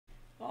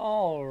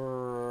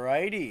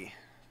Alrighty.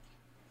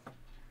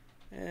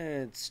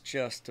 It's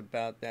just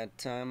about that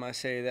time I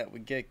say that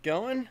we get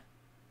going.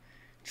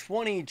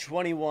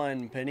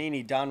 2021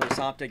 Panini Donruss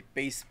Optic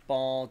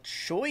Baseball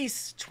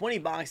Choice 20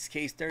 box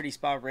case 30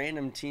 spot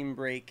random team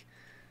break.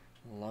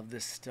 Love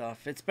this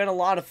stuff. It's been a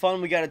lot of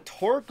fun. We got a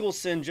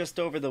Torkelson just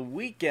over the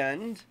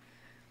weekend.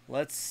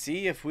 Let's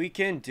see if we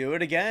can do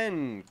it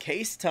again.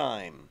 Case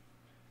time.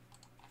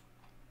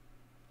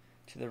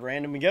 To the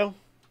random we go.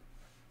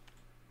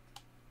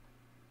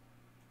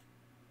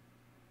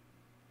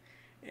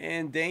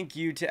 And thank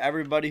you to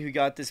everybody who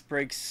got this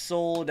break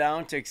sold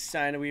out.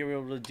 Excited we were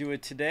able to do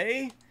it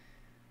today.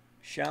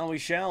 Shall we,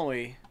 shall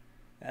we?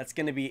 That's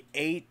going to be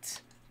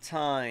 8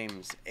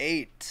 times.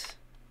 8.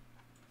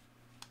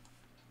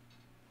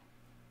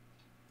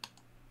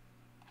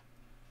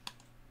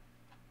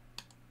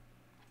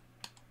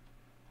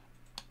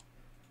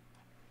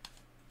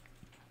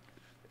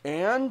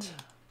 And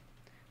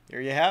there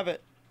you have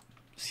it.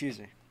 Excuse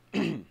me.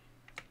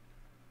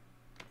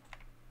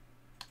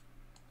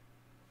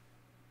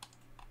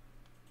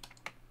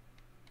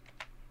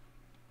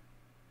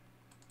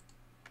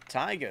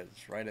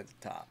 Tigers right at the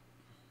top.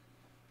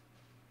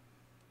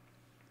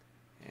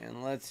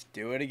 And let's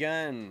do it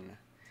again.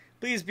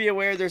 Please be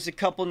aware there's a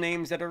couple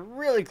names that are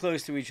really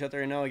close to each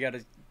other. I know I got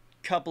a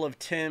couple of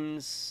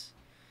Tims,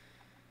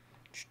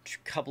 a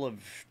couple of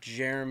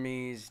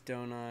Jeremys,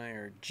 don't I?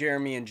 Or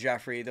Jeremy and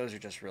Jeffrey. Those are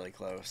just really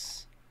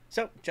close.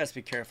 So just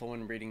be careful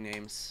when reading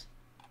names.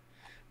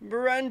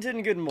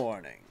 Brendan, good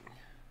morning.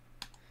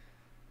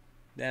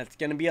 That's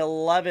going to be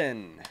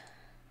 11.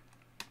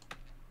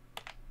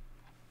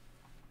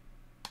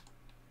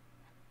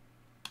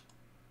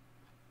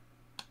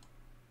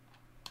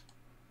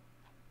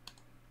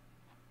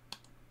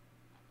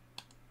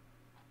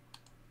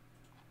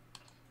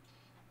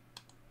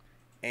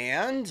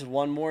 And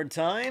one more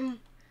time.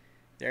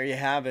 There you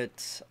have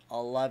it.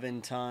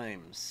 11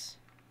 times.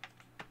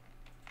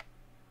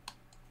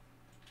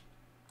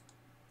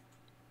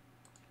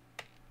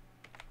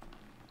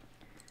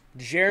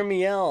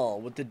 Jeremy L.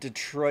 with the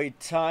Detroit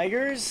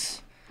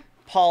Tigers.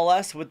 Paul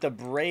S. with the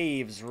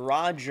Braves.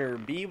 Roger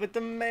B. with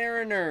the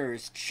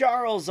Mariners.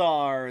 Charles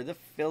R. the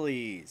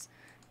Phillies.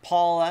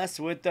 Paul S.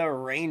 with the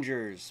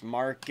Rangers.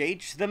 Mark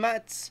H. the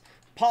Mets.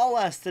 Paul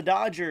S. the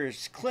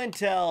Dodgers.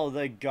 Clint L.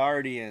 the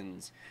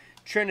Guardians.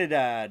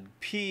 Trinidad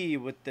P.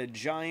 with the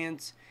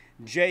Giants.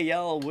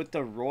 JL with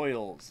the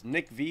Royals.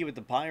 Nick V. with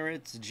the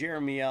Pirates.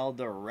 Jeremy L.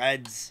 the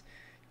Reds.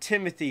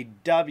 Timothy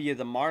W.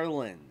 the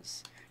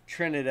Marlins.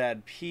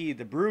 Trinidad P.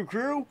 the Brew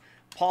Crew.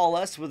 Paul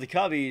S. with the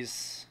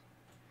Cubbies.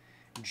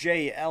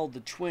 JL the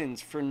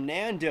Twins.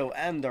 Fernando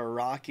M. the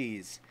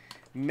Rockies.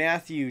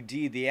 Matthew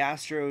D. the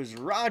Astros.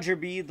 Roger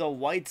B. the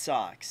White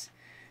Sox.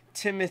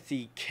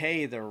 Timothy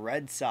K. the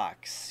Red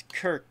Sox.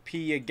 Kirk P.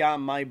 You got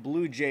my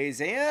Blue Jays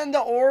and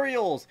the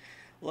Orioles.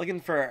 Looking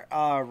for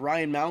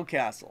Ryan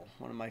Mountcastle,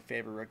 one of my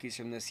favorite rookies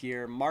from this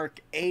year.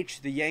 Mark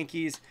H. the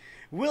Yankees.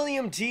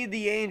 William T.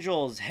 the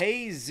Angels.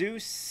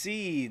 Jesus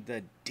C.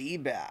 the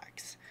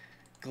D-backs.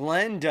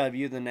 Glenn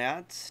W. the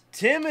Nats.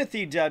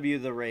 Timothy W.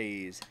 the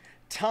Rays.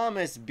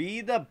 Thomas B.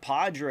 the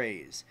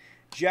Padres.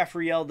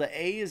 Jeffrey L. the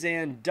A's.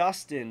 And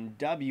Dustin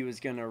W. is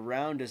going to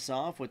round us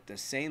off with the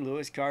St.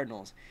 Louis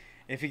Cardinals.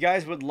 If you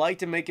guys would like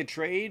to make a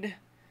trade,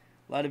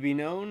 let it be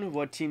known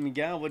what team you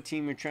got, what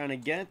team you're trying to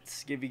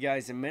get. Give you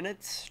guys a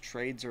minute.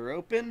 Trades are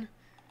open.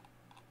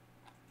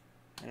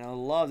 And I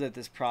love that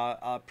this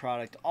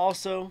product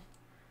also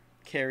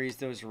carries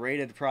those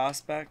rated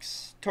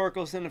prospects.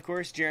 Torkelson, of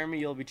course. Jeremy,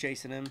 you'll be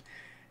chasing him.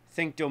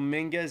 Think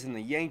Dominguez and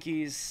the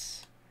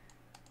Yankees.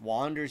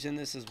 Wander's in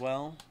this as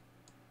well.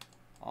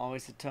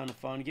 Always a ton of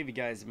fun. Give you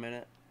guys a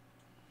minute.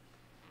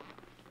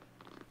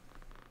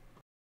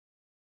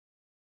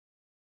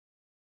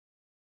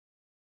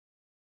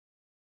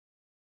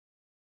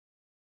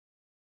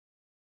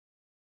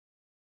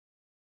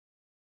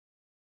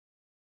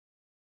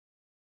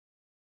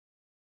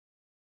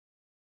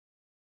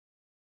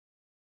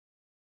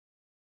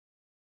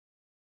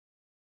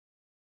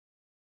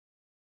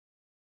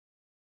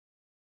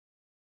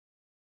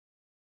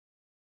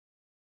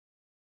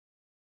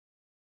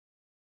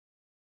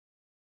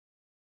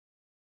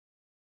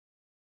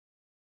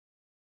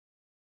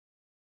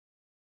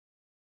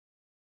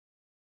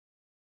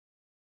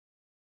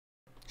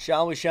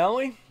 Shall we, shall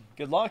we?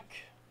 Good luck.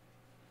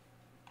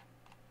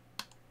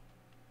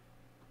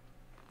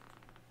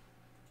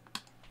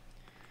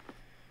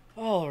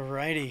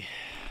 Alrighty.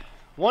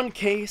 One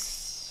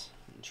case,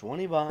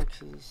 20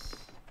 boxes.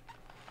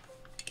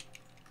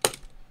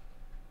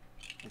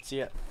 Let's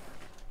see it.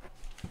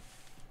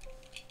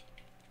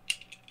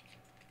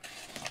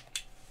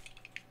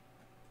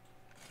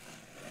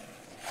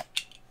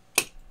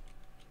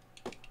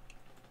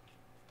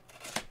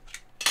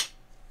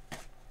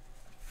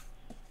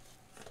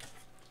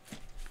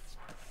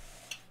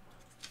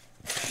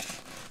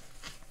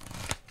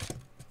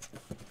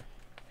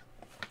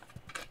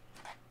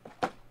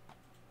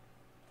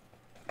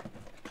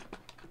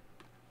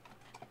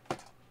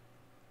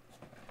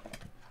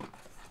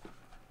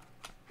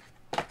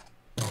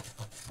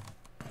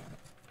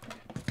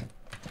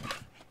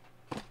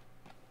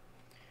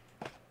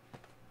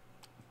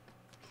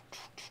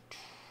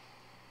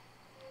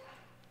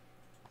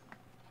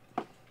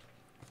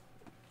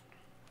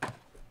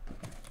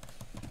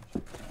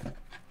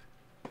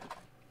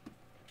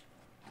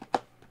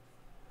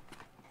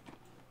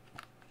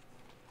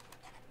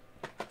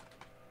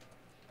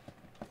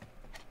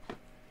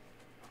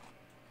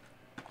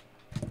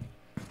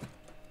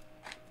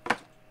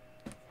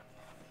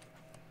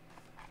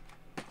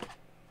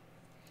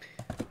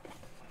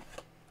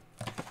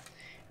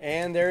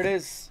 And there it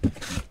is.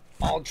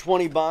 All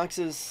 20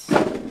 boxes.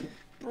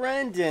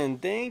 Brendan,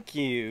 thank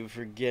you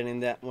for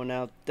getting that one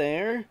out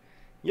there.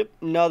 Yep,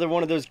 another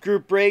one of those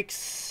group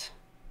breaks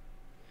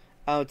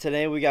out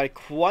today. We got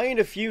quite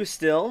a few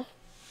still.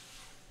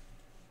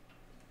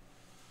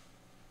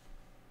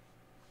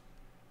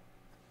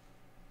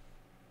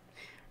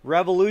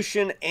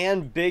 Revolution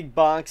and big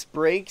box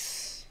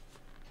breaks.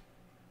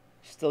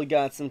 Still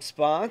got some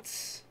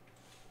spots.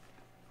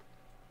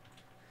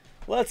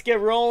 Let's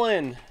get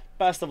rolling.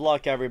 Best of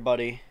luck,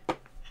 everybody.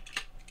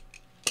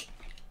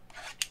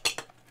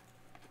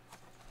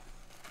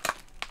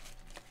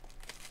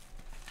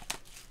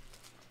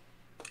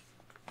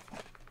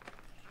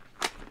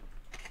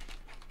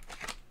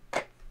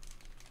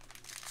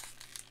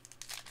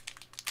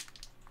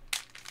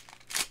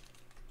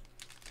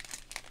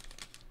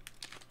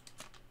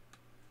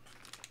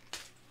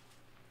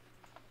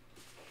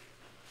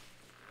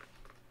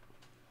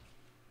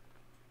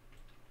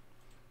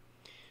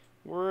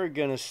 We're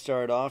going to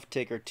start off,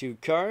 take our 2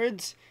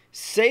 cards,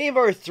 save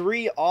our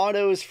 3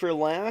 autos for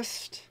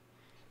last,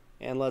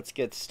 and let's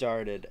get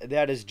started.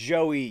 That is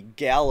Joey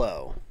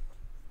Gallo.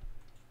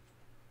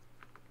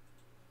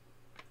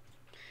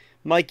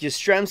 Mike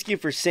Yastrzemski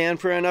for San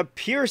Fran.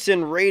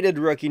 Pearson, rated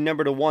rookie,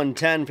 number to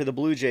 110 for the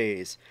Blue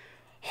Jays.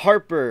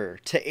 Harper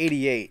to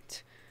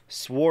 88.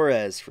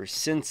 Suarez for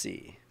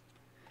Cincy.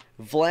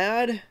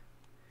 Vlad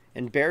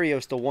and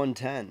Barrios to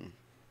 110.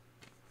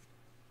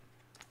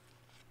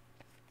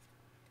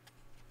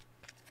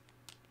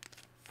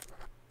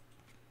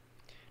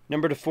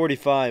 Number to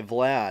 45,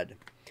 Vlad.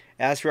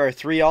 As for our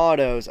 3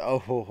 autos, oh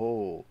ho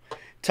ho.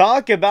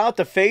 Talk about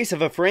the face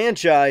of a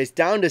franchise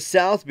down to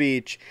South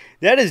Beach.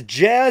 That is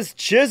Jazz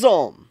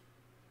Chisholm.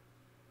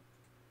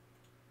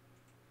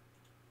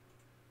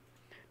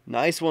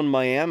 Nice one,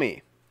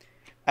 Miami.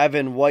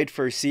 Evan White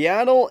for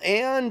Seattle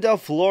and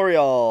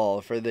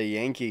Florial for the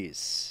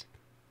Yankees.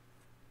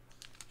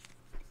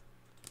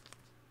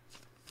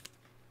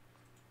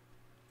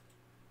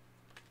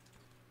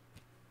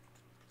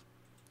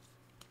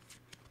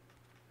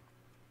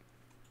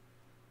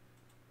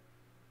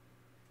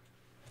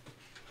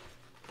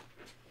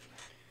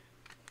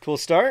 Cool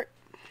start.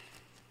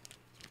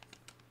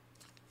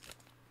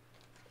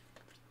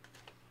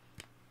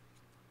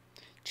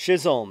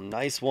 Chisholm,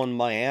 nice one,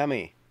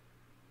 Miami.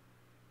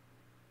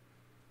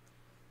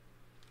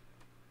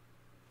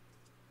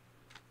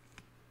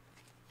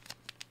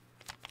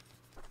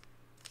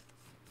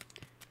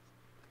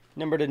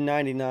 Number to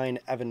 99,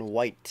 Evan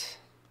White.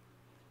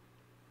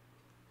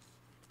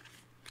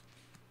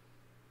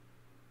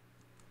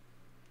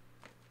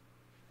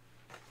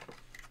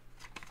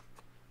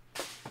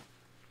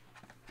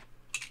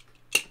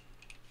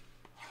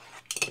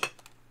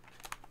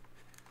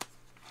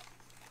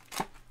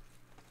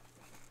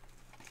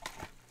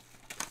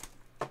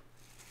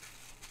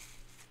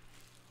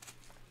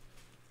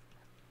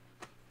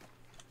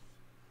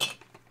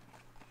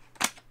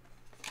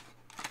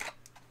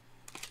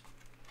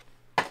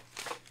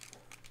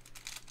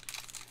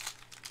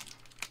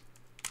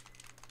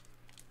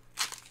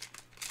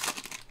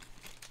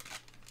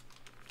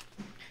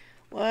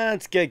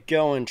 Let's get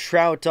going.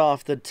 Trout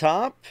off the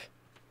top.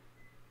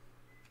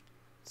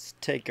 Let's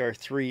take our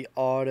 3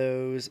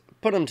 autos,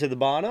 put them to the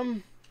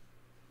bottom.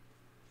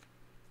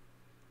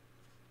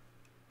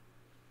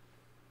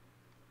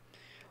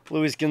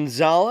 Luis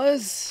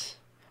Gonzalez.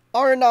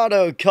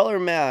 Arenado color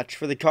match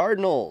for the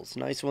Cardinals.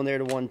 Nice one there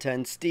to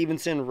 110.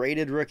 Stevenson,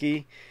 rated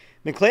rookie.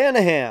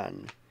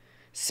 McClanahan.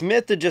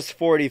 Smith to just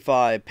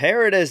 45.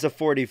 Paredes to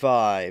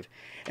 45.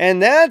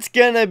 And that's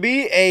going to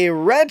be a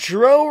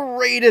retro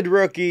rated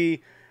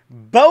rookie,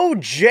 Bo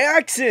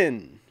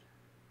Jackson.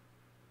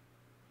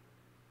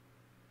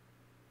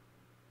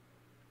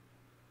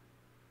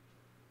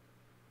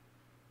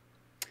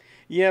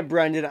 Yeah,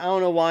 Brendan, I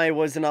don't know why it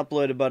wasn't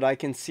uploaded, but I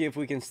can see if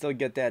we can still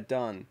get that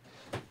done.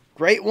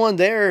 Great one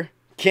there.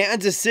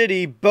 Kansas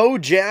City, Bo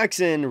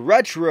Jackson,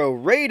 retro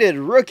rated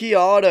rookie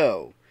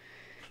auto.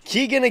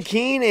 Keegan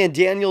Akin and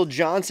Daniel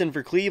Johnson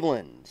for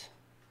Cleveland.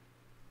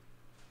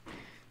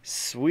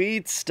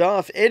 Sweet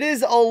stuff. It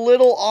is a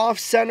little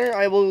off-center.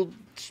 I will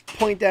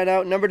point that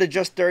out. Number to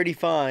just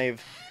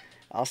 35.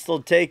 I'll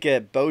still take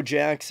it. Bo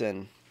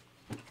Jackson.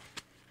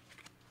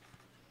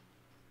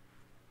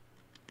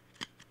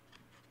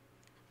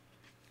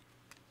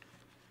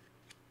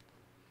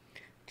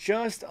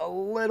 Just a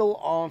little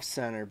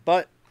off-center,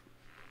 but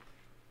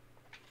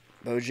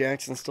Bo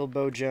Jackson's still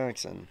Bo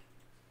Jackson.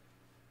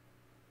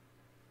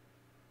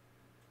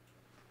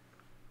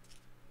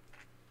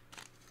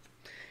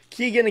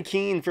 Keegan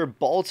Akin for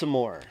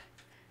Baltimore,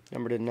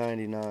 number to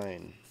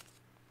 99.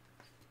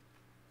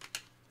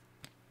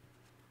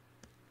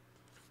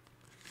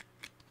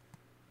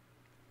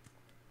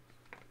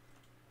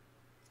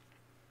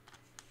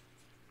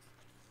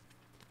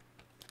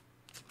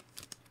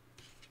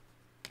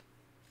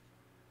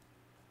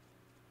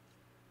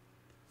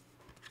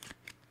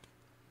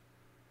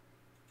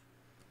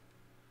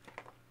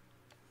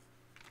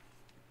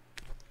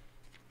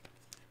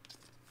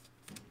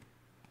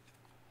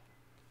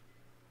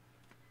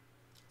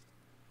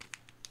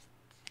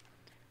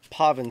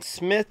 Pavin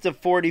Smith to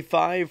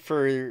 45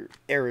 for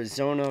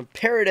Arizona.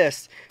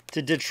 Paradis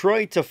to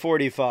Detroit to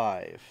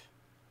 45.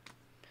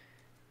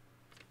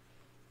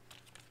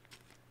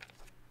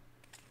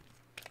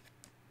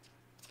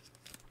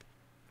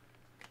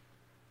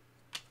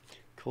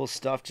 Cool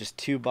stuff, just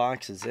 2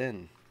 boxes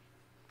in.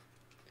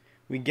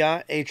 We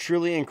got a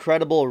truly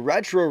incredible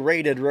retro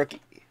rated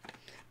rookie.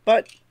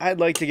 But I'd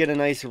like to get a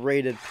nice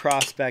rated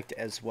prospect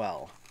as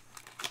well.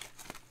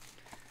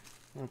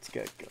 Let's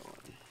get going.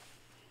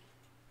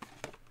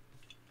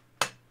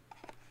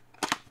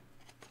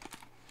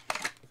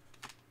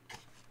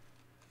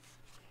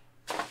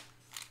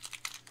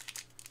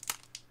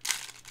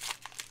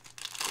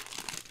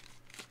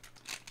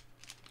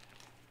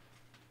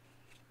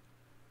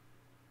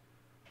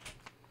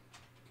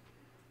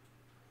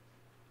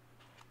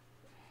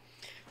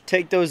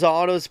 Take those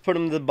autos, put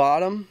them to the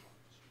bottom.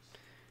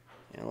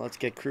 And let's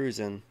get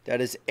cruising. That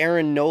is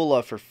Aaron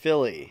Nola for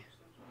Philly.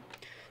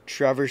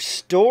 Trevor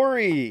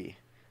Story.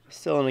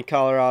 Still in a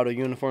Colorado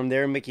uniform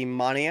there. Mickey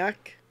Moniak.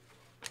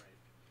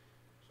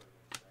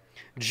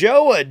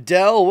 Joe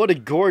Adell. What a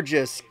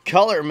gorgeous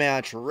color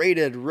match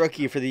rated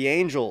rookie for the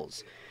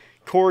Angels.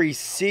 Corey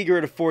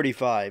Seager to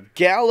 45.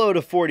 Gallo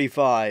to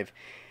 45.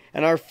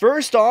 And our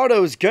first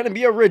auto is going to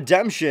be a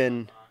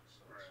redemption.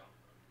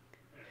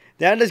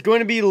 That is going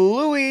to be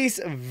Luis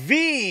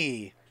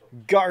V.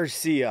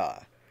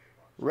 Garcia.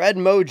 Red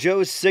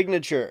Mojo's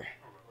signature.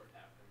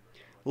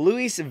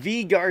 Luis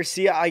V.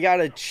 Garcia. I got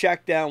to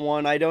check that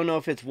one. I don't know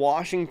if it's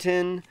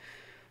Washington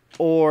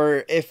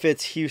or if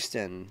it's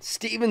Houston.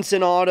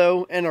 Stevenson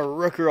auto and a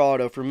Rooker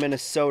auto for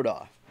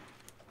Minnesota.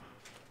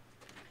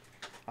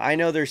 I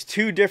know there's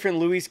 2 different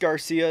Luis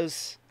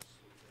Garcias.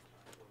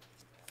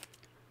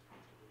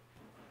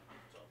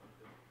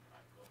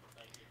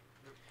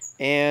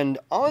 And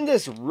on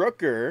this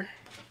Rooker,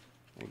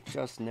 I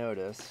just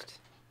noticed,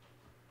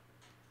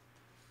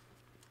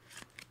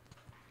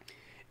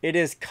 it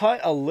is cut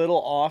a little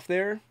off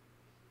there.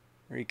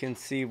 Where you can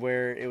see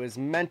where it was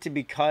meant to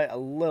be cut a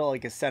little,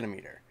 like a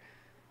centimeter.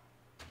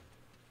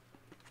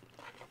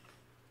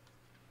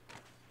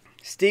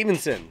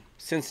 Stevenson,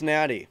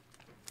 Cincinnati.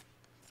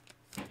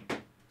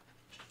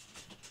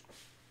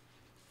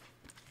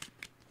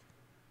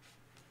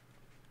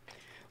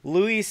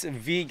 Luis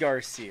V.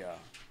 Garcia.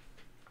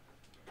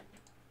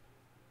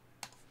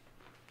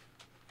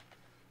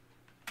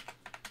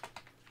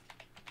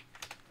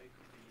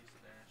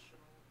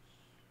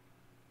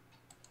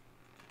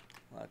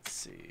 Let's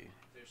see.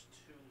 There's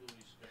 2 Luis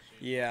Garcia.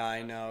 Yeah,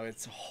 I know.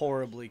 It's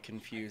horribly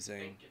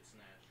confusing.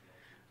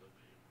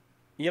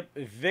 Yep,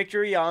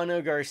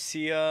 Victoriano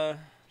Garcia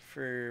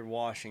for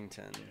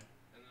Washington. Yeah.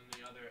 And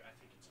then the other, I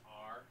think it's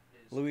R.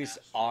 Luis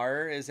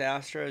R is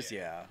Astros,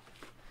 yeah.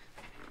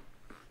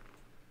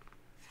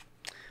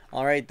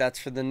 All right, that's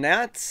for the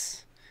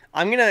Nats.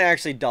 I'm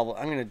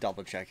gonna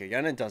double check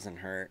again. It doesn't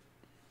hurt.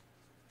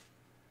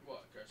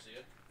 What,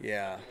 Garcia?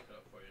 Yeah. I'll look it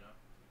up for you now.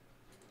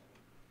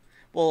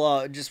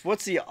 Well, just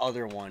what's the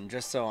other one,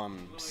 just so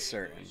I'm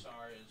certain.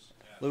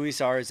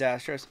 Luis R is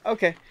Astros.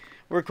 Okay,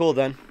 we're cool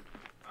then.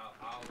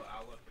 I'll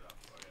look it up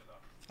for you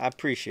though. I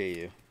appreciate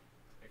you.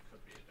 It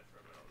could be a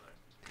different one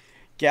there.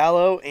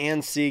 Gallo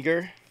and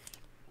Seager,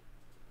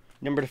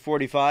 number to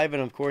 45,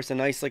 and of course a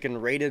nice looking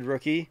rated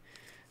rookie,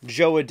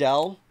 Joe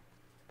Adell.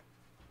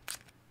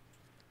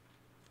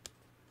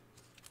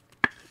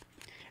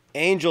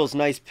 Angels,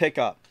 nice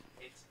pickup.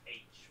 It's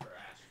H for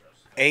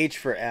Astros. H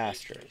for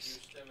Astros.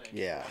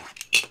 Yeah.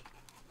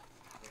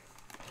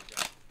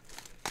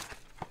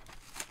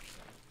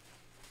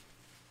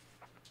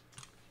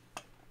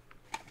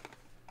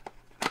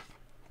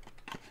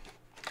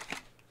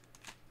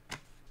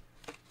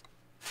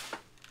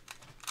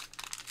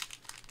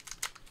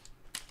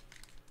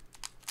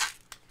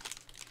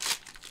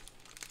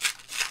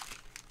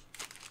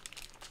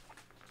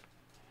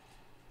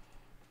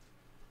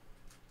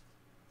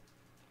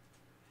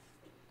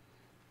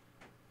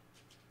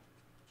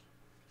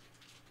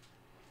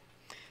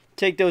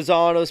 Take those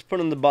autos, put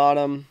them in the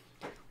bottom.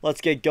 Let's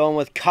get going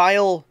with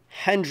Kyle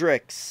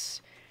Hendricks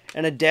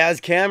and a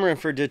Daz Cameron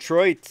for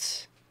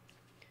Detroit.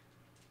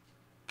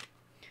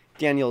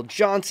 Daniel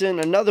Johnson,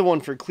 another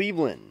one for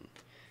Cleveland.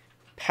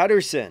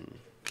 Pedersen.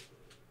 I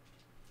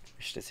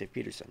should say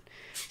Peterson.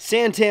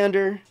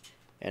 Santander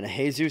and a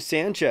Jesus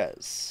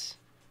Sanchez.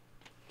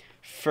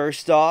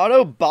 First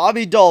auto,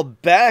 Bobby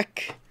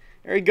Dahlbeck.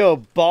 There you go,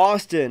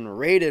 Boston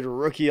rated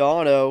rookie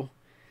auto.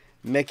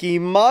 Mickey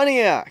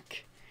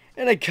Moniak.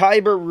 And a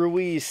Kyber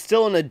Ruiz,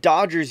 still in a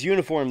Dodgers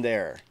uniform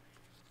there.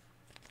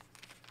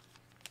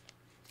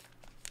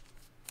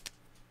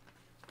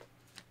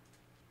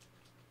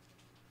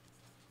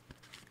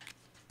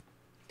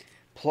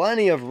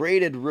 Plenty of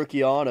rated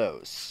rookie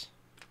autos.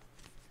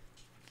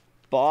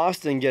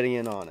 Boston getting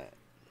in on it.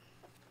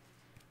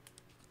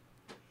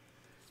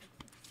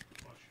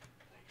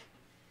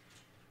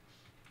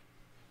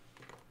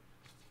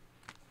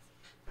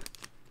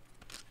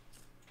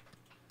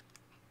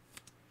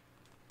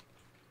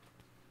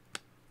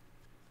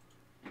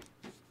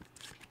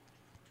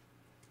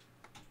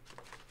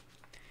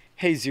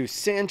 Jesus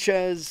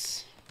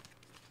Sanchez.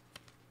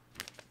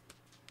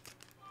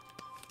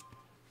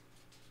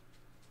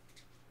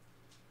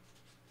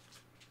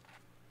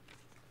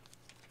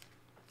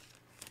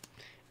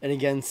 And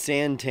again,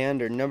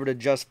 Santander, number to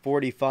just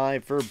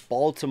 45 for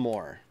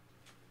Baltimore.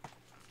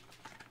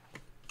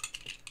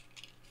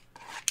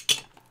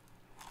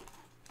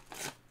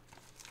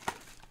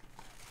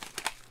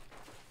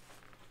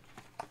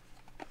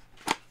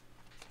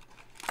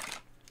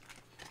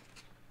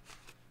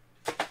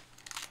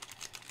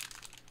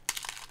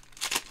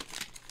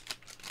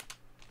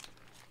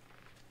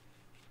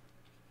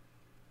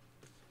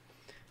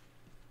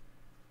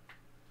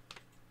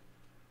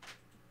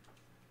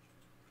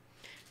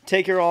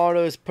 Take your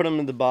autos, put them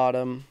in the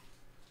bottom.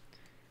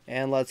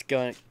 And let's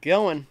go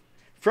going.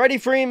 Freddie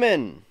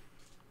Freeman.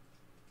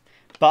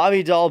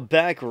 Bobby Dahl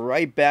back,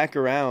 right back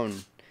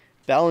around.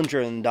 Bellinger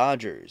and the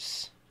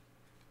Dodgers.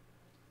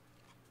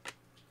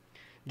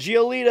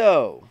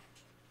 Giolito.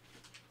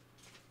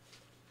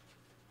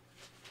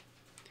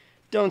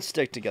 Don't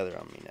stick together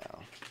on me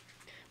now.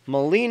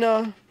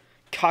 Molina.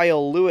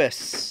 Kyle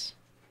Lewis.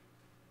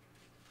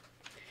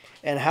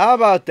 And how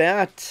about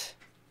that?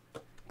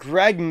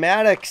 Greg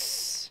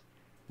Maddux.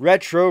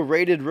 Retro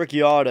rated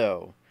rookie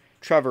auto.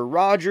 Trevor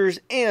Rogers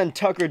and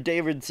Tucker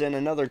Davidson,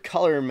 another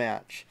color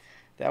match.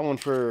 That one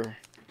for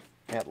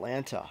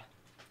Atlanta.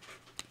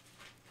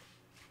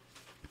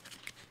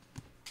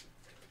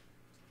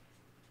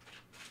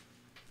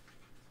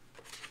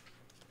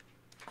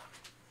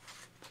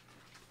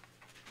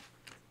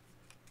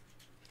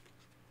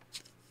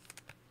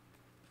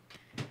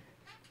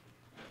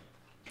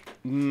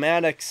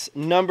 Maddox,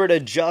 number to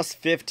just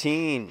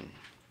 15.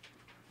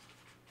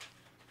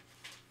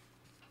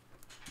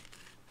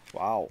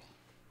 Wow.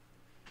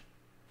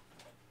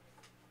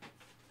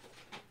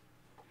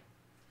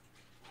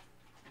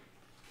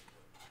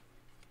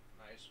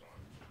 Nice one.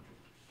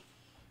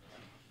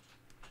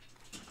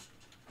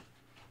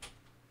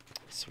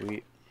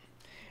 Sweet.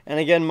 And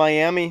again,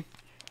 Miami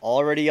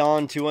already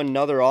on to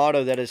another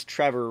auto. That is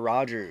Trevor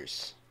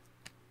Rogers.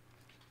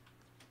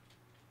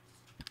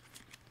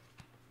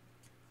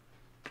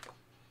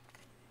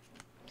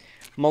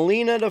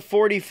 Molina to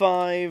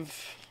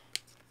 45.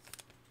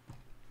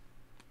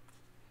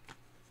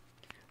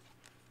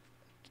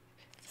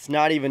 It's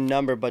not even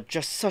numbered, but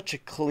just such a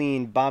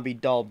clean Bobby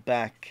Dahl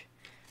back.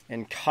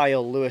 And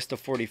Kyle Lewis to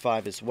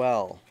 45 as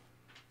well.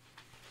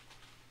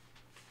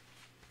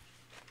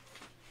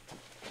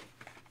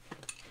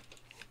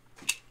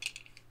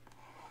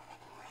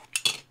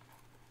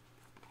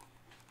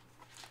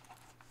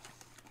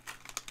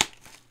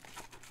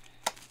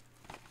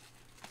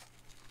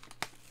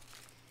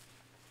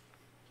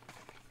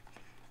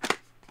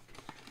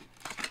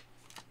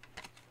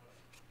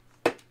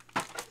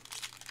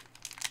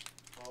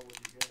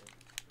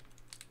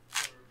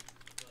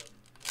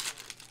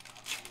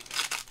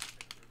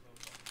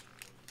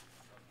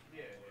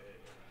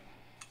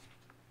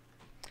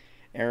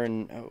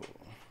 Aaron, oh,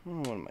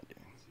 what am I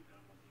doing?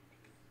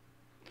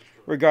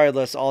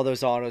 Regardless, all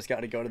those autos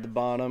got to go to the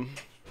bottom.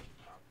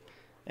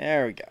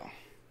 There we go.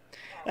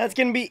 That's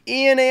going to be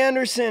Ian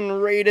Anderson,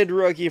 rated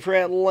rookie for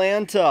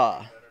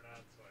Atlanta.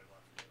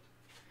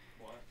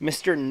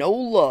 Mr.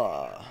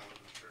 Nola.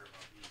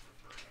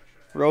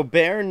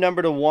 Robert,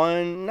 number to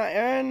 1.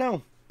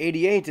 No,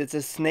 88. It's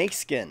a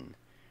snakeskin.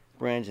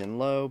 Brandon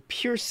Lowe.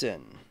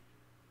 Pearson.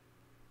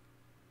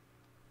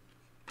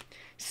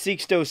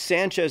 Sixto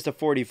Sanchez to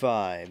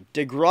 45.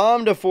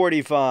 DeGrom to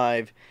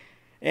 45.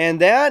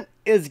 And that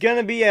is going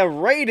to be a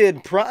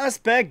rated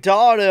prospect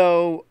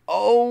auto.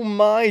 Oh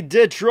my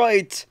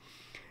Detroit.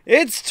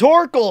 It's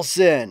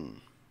Torkelson.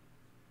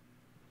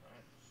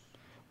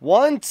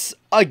 Once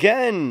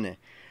again,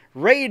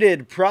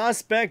 rated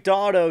prospect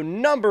auto,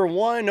 number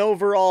 1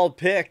 overall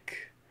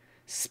pick.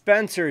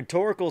 Spencer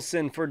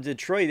Torkelson for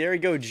Detroit. There you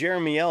go,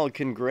 Jeremy L.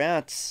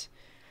 Congrats.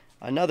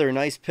 Another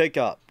nice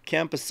pickup.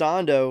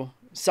 Camposano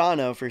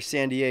Sano for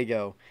San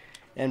Diego.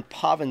 And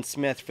Pavin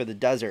Smith for the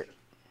Desert.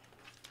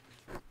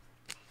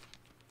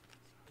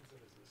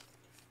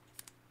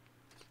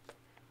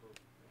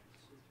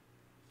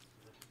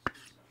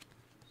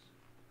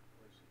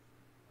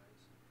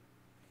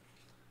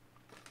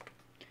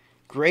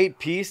 Great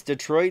piece,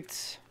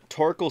 Detroit's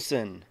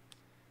Torkelson.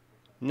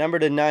 Number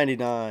to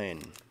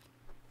 99.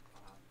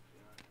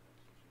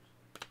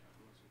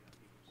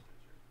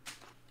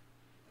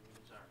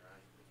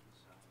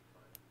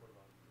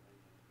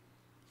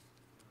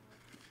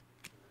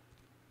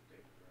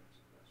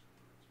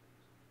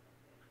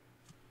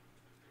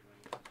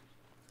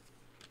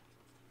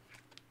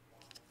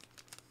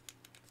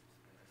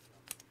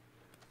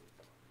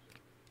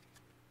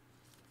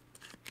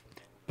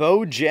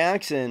 Bo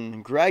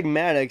Jackson, Greg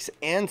Maddux,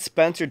 and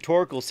Spencer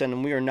Torkelson,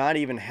 and we are not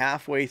even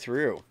halfway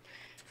through.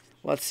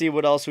 Let's see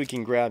what else we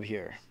can grab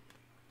here.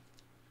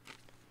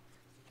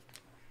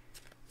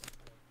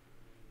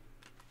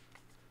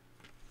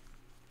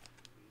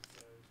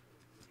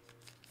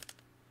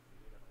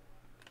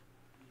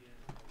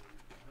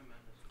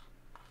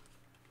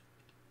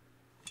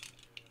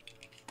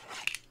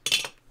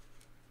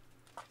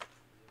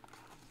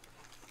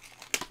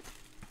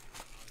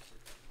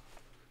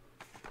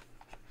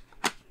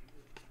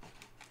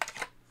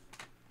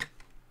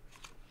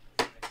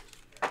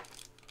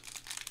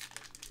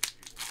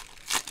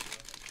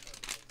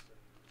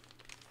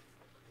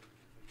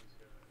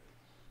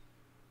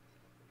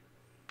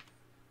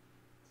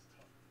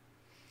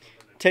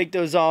 Take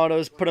those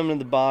autos, put them in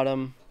the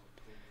bottom.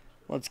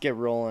 Let's get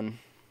rolling.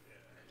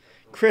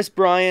 Chris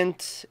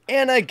Bryant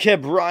and a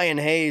kid, Brian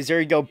Hayes. There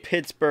you go,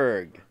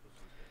 Pittsburgh.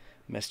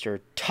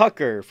 Mr.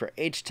 Tucker for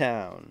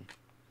H-Town.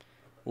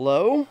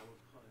 Low.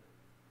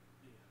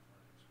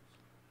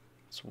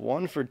 It's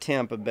one for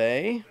Tampa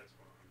Bay.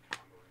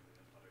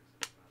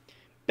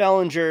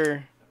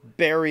 Bellinger,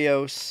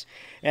 Barrios.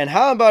 And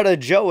how about a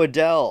Joe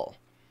Adell?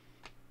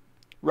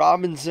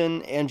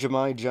 Robinson and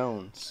Jahmai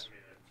Jones.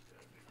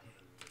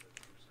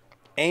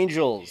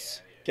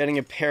 Angels getting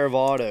a pair of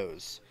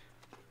autos.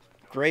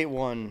 Great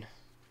one.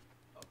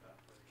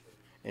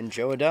 And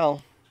Joe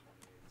Adell.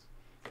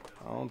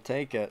 I'll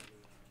take it.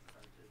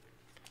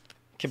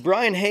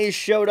 Brian Hayes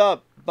showed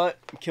up, but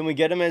can we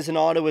get him as an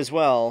auto as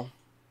well?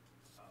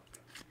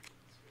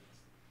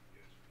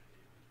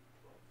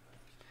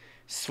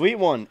 Sweet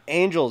one.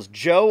 Angels,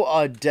 Joe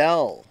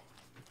Adell.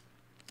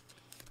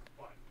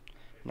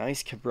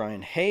 Nice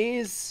Brian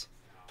Hayes.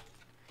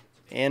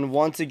 And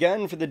once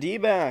again for the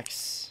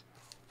D-backs.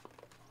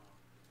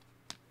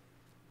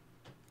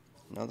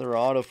 Another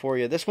auto for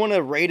you. This one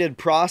a rated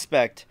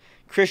prospect.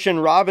 Christian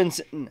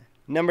Robinson,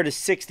 number to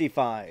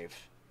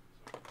 65.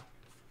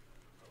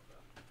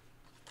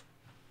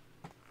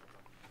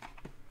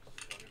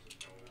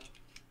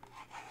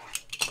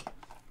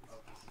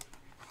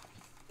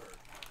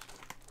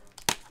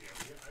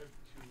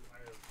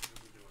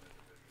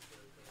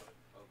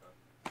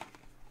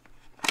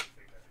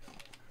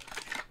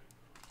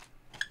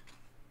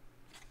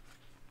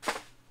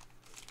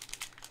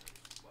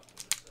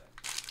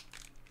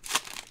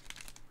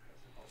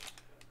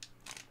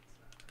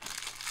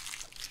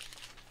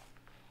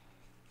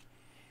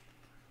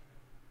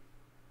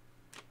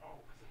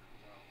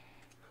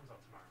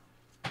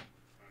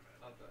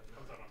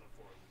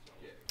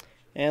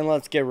 And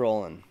let's get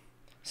rolling.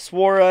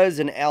 Suarez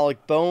and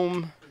Alec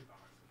Boehm.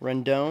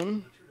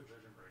 Rendon.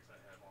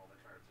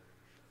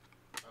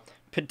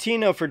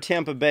 Patino for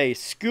Tampa Bay.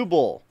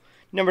 Skubal,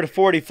 number to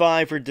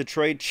 45 for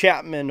Detroit.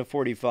 Chapman to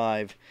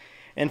 45.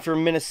 And for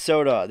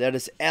Minnesota, that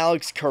is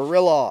Alex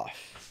Kirilloff.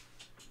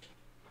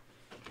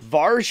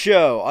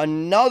 Varsho,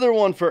 another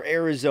one for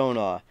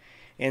Arizona.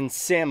 And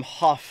Sam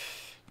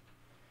Huff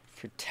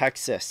for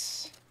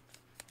Texas.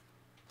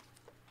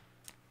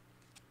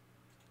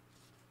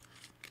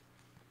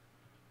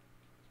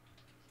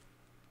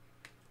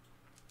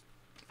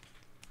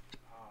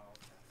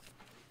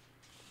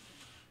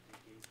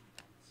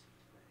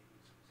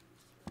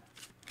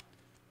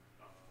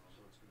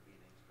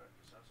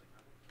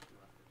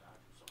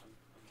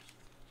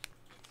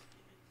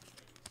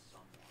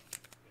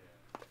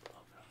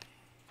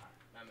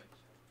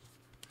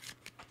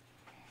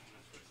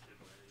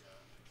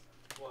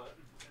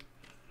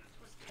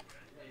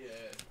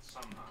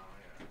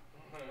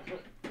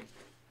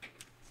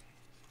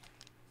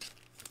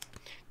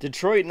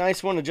 Detroit,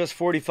 nice one to just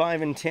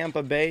 45 in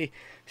Tampa Bay.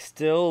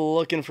 Still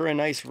looking for a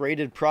nice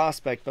rated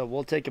prospect, but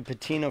we'll take a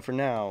Patino for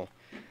now.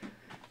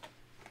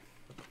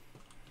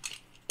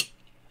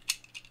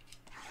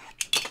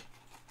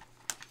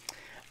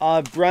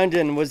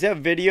 Brendan, was that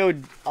video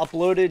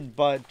uploaded,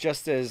 but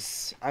just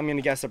as, I'm going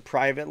to guess, a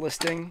private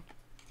listing?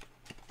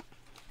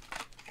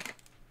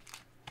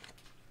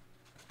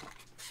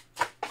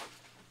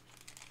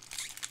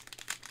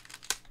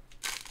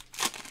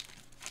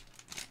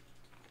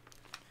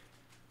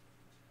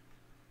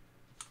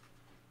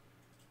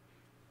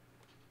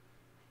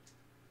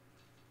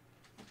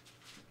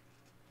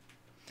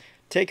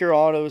 Take your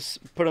autos,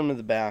 put them to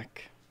the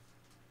back.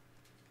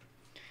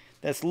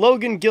 That's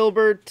Logan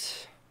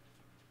Gilbert.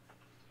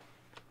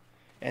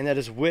 And that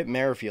is Whit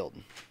Merrifield.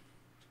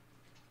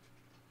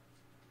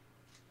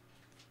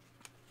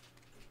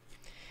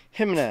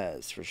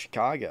 Jimenez for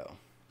Chicago.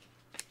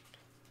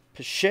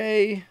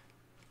 Pache.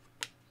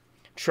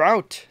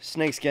 Trout,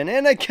 snakeskin.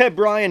 And I kept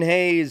Brian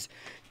Hayes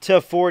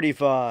to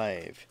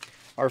 45.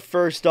 Our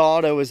first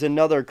auto is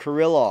another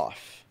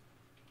Kirilloff.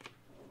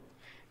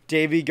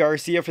 Davy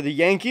Garcia for the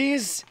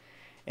Yankees.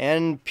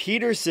 And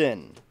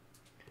Peterson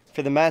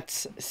for the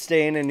Mets,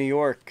 staying in New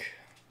York.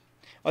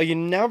 Oh, you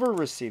never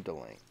received a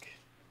link.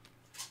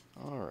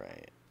 All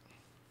right.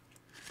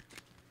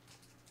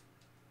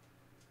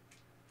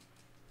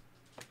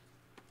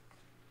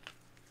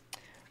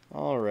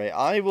 All right.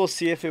 I will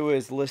see if it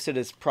was listed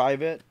as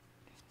private.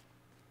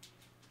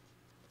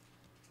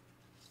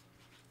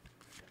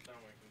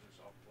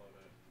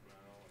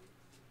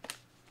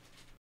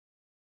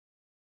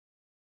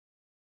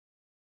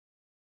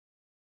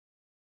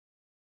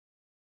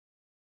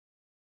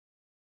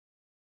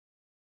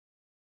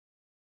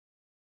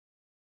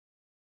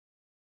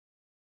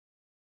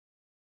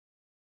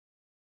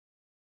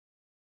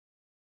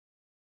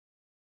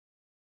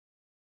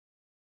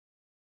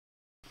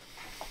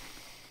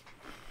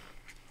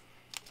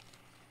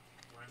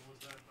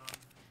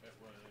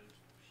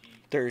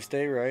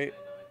 Thursday, right?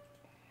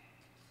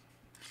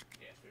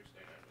 Yeah,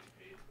 Thursday night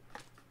we paid.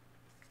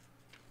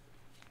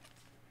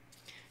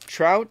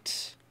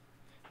 Trout,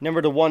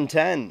 number to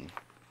 110.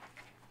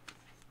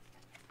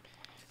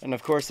 And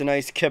of course, the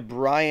nice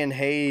Brian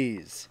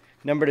Hayes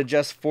Number to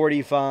just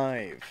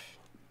 45.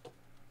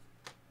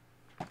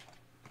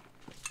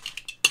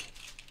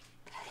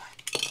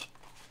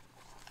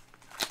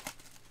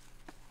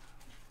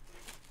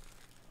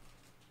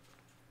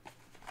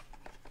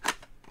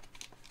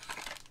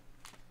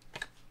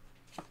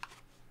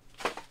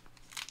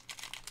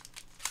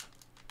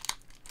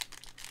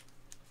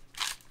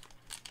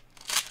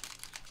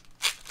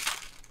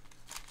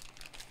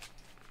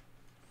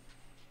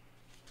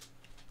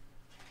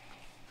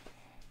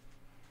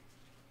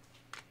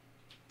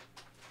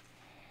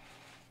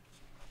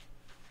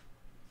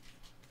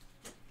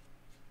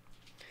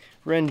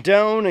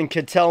 Rendon and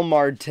Ketel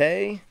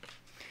Marte.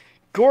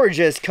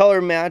 Gorgeous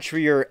color match for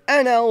your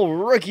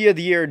NL Rookie of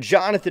the Year,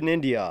 Jonathan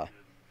India.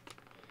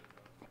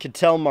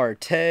 Ketel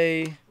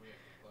Marte.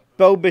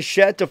 Bo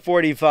Bichette to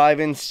 45.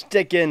 And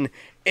sticking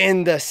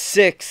in the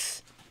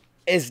 6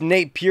 is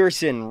Nate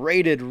Pearson,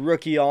 rated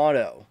rookie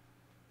auto.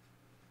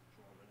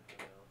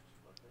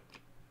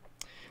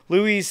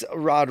 Luis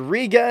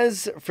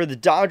Rodriguez for the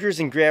Dodgers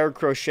and Gregor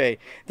Crochet.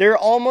 They're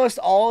almost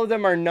all of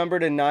them are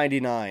numbered to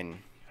 99.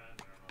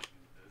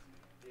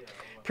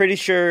 Pretty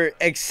sure,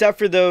 except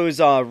for those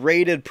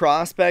rated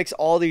prospects,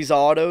 all these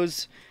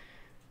autos,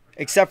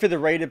 except for the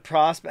rated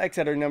prospects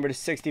that are numbered to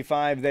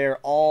 65, they're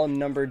all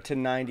numbered to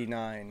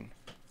 99.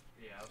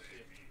 Yeah, I'll see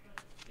if you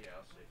can.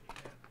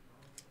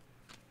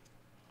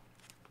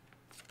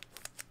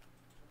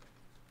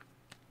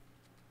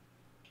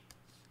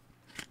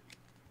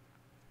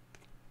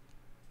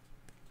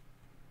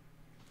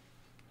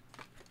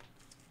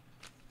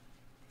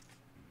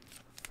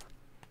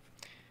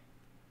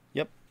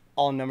 Yep,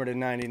 all numbered to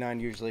 99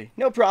 usually.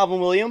 No problem,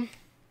 William.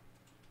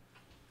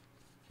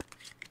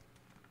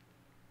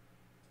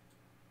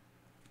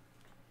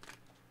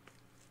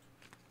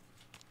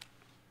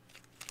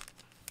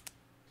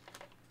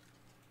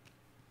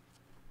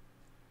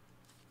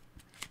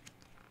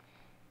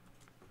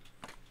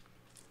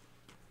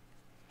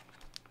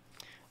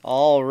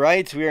 All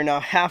right, we are now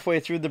halfway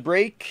through the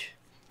break.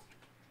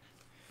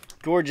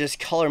 Gorgeous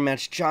color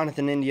match,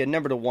 Jonathan India,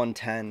 number to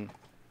 110.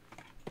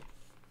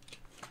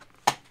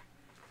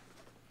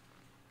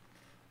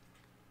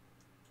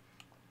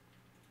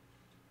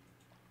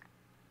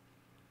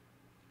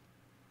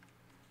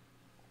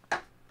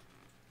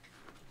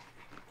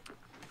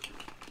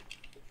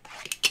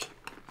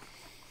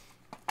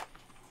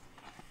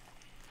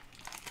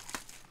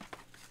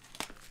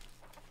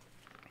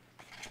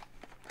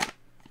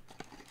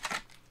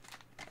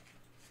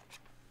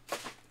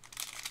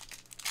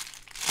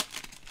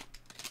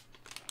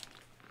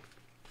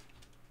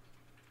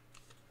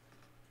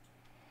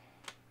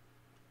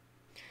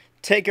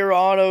 Take our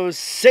autos,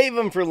 save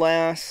them for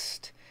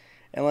last.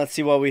 And let's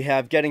see what we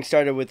have. Getting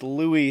started with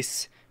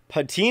Luis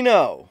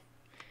Patino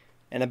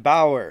and a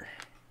Bauer.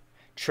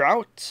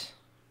 Trout.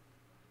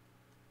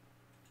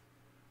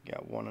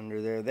 Got one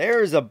under there.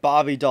 There's a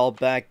Bobby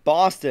Dahlbeck.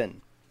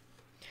 Boston.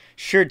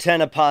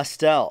 Shirtena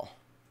Pastel.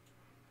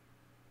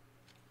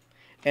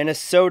 And a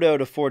Soto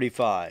to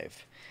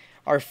 45.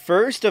 Our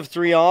first of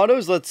 3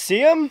 autos. Let's see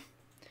him.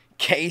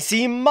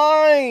 Casey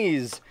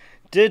Mize.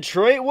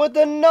 Detroit with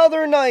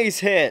another nice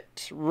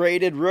hit.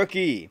 Rated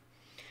rookie.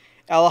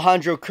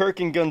 Alejandro Kirk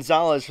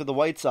Gonzalez for the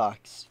White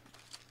Sox.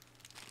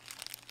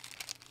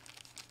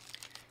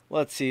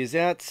 Let's see, is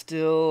that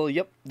still...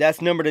 Yep,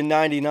 that's numbered to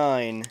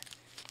 99.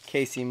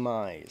 Casey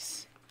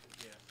Mize.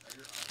 Yeah,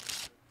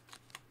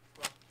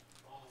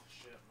 oh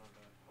shit, my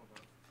bad. Hold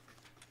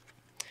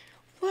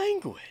on.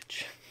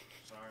 Language.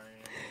 Sorry.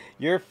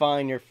 You're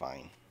fine, you're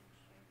fine.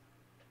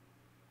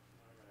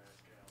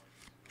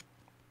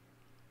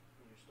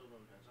 You're still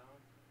doing pens out?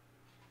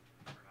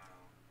 For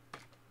now.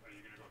 Are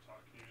you gonna go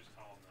talk? Can you just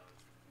tell him that?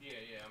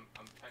 Yeah,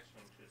 I'm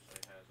texting him too, so he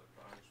has it,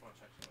 but I just want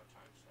to text him what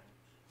time stamps.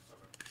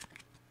 Okay.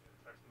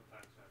 Yeah, text him the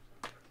timestamps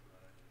and text him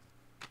that I need.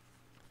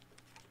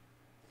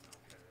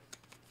 Okay.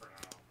 For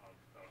now, I'll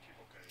keep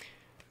okay.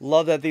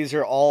 Love that these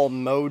are all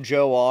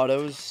Mojo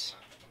autos.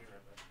 I'll be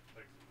right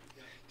back.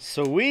 Thanks.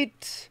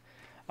 Sweet.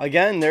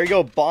 Again, there you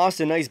go.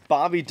 Boston, nice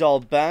Bobby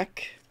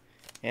Dahlbeck.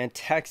 And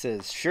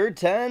Texas,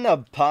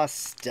 Shirtena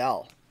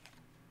Pastel.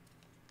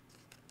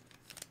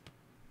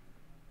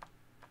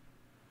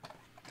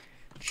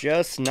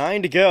 Just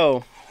 9 to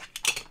go.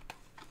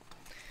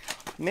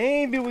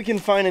 Maybe we can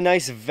find a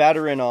nice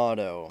veteran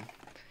auto.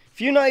 A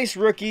few nice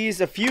rookies,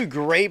 a few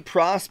great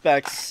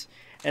prospects,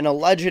 and a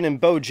legend in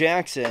Bo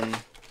Jackson.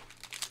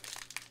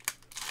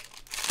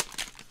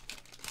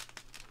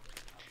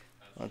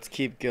 Let's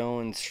keep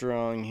going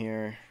strong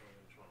here.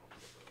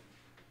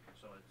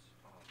 So it's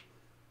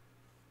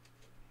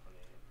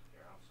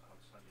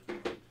here,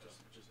 just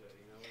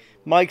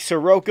Mike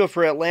Soroka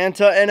for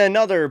Atlanta, and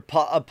another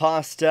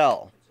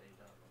Pastel.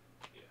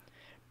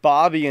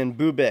 Bobby and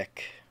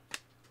Bubik.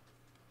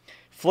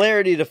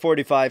 Flaherty to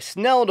 45,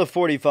 Snell to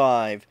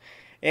 45.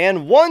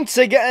 And once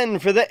again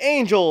for the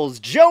Angels,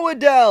 Joe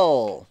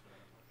Adell,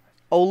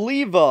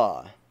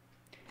 Oliva,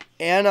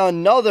 and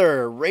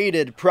another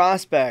rated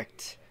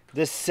prospect.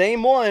 The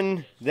same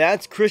one,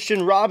 that's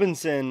Christian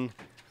Robinson.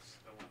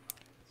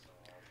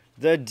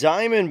 The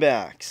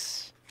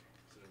Diamondbacks.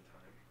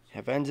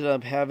 have ended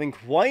up having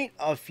quite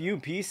a few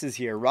pieces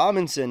here.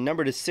 Robinson,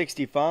 number to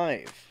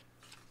 65.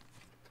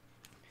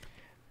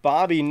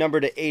 Bobby, number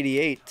to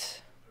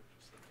 88.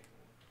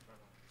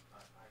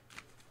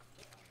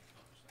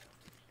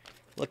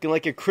 Looking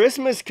like a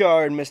Christmas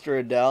card, Mr.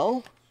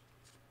 Adele.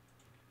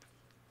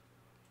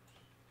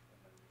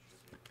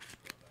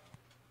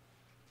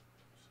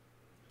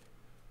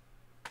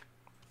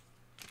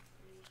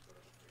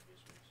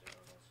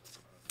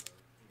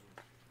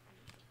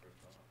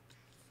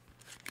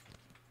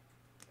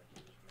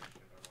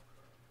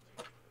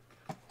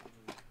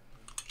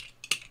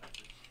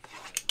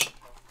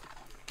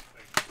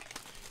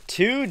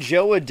 Two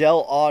Joe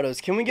Adele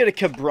autos. Can we get a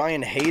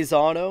Cabrian Hayes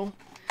auto?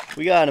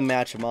 We got to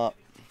match them up.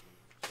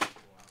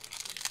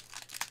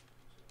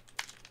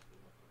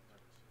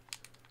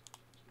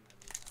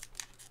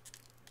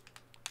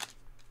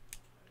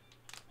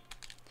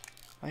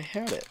 I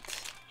had it.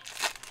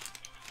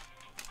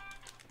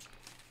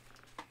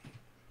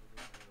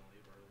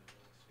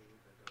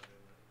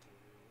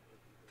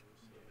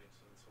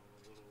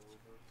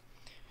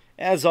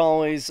 As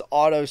always,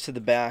 autos to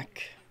the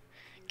back.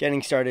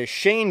 Getting started,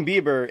 Shane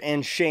Bieber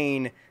and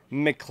Shane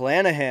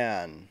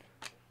McClanahan.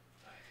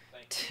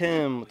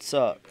 Tim, what's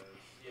up?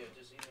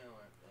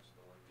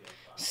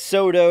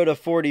 Soto to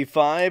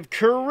 45.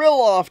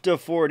 Kirilloff to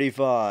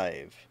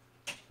 45.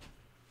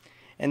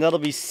 And that'll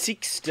be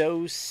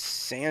Sixto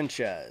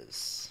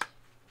Sanchez.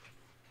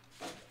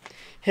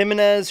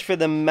 Jimenez for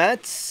the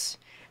Mets.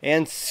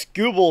 And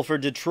Skubal for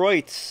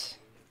Detroit.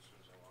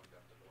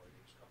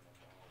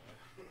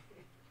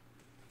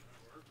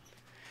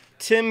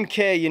 Tim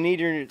K, you need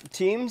your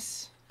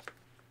teams?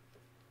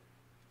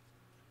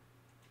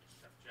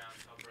 John,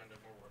 tell Brendan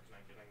we're working on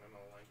getting them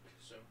a link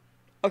soon.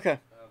 Okay.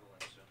 The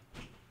link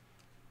soon.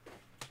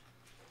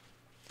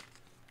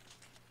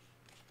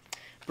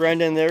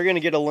 Brendan, they're going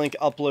to get a link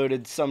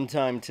uploaded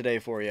sometime today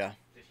for you.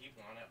 Did he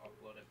want it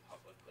uploaded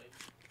publicly?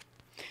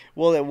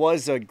 Well, it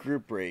was a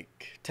group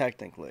break,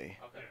 technically.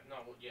 Okay. No,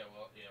 we'll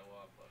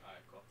upload.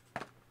 Alright,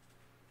 cool.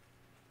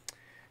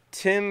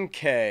 Tim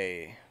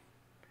K.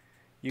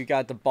 You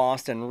got the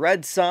Boston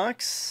Red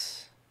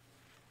Sox.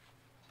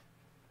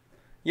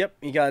 Yep,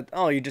 you got...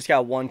 Oh, you just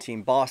got one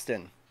team.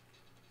 Boston.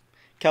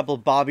 Couple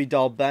of Bobby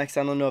Dahlbecks.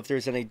 I don't know if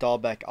there's any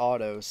Dahlbeck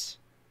autos.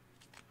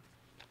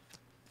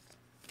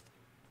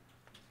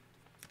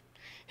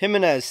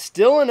 Jimenez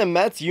still in a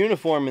Mets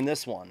uniform in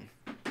this one.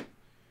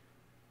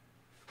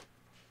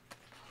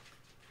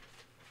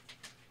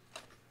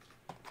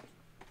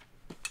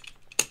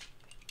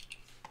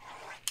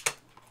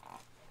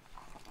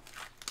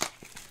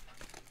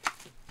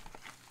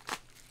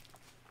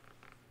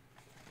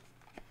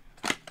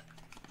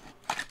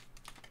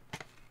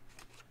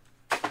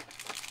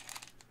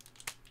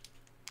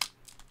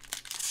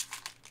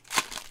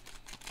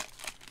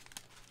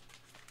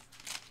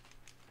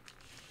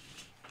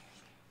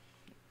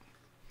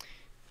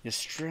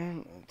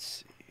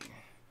 Let's see.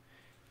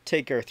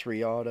 Take our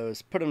 3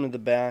 autos, put them to the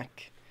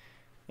back,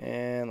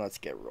 and let's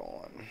get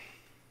rolling.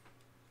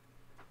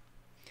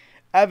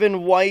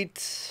 Evan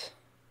White.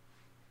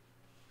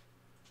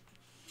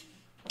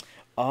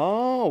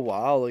 Oh,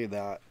 wow, look at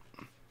that.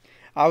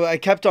 I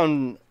kept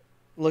on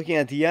looking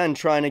at the end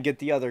trying to get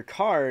the other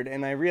card,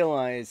 and I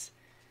realized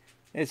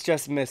it's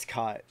just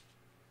miscut.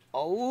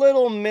 A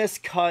little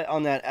miscut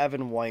on that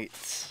Evan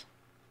White.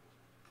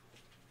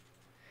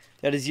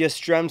 That is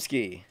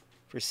Yastrzemski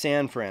for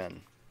San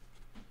Fran.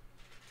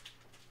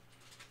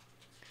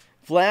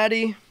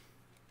 Vladdy.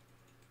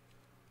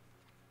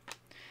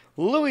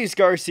 Luis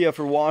Garcia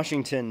for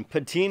Washington.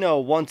 Patino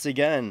once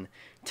again.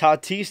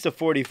 Tatis to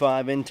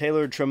 45 and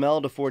Taylor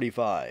Trammell to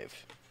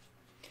 45.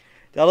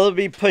 That'll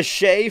be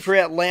Pache for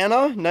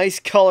Atlanta.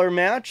 Nice color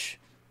match.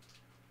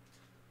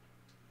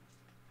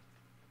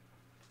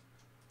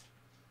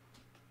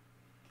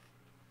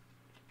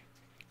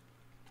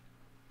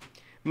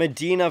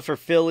 Medina for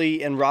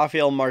Philly and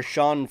Rafael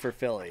Marchand for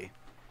Philly.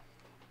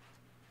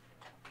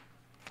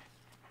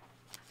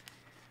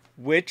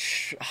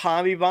 Which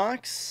hobby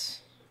box?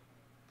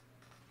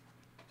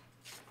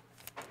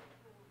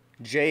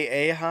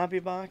 JA hobby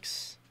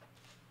box?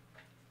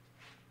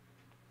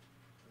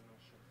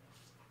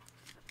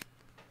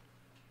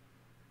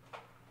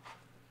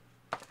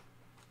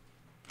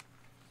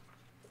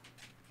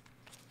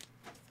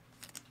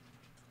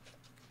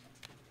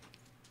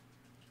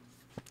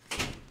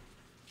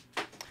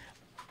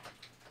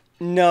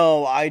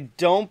 No, I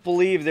don't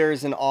believe there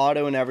is an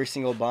auto in every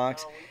single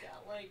box. No, we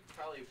got like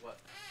probably what?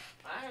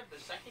 I had the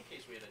second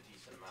case we had a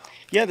decent amount.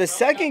 Yeah, the We probably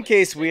second got, like,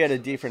 case we 6 had a in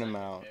the different second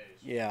amount. case.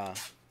 Yeah.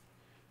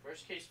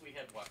 First case we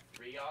had what?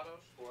 3 autos?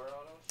 4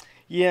 autos?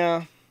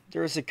 Yeah,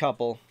 there was a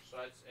couple. So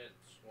it's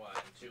what?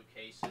 In 2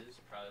 cases,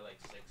 probably like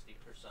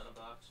 60% of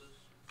boxes.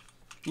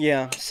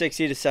 Yeah,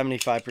 60 to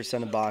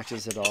 75% of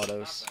boxes at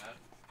autos. Not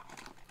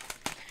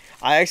bad.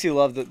 I actually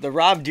love the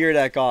Rob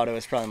Dyrdek auto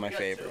is probably my We got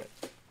favorite.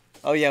 2.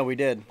 Oh yeah, we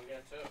did. We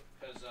got 2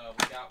 because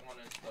we got one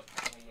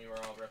when we were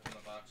all ripping the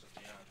box at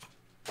the end.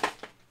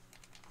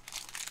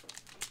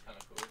 Kind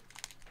of cool.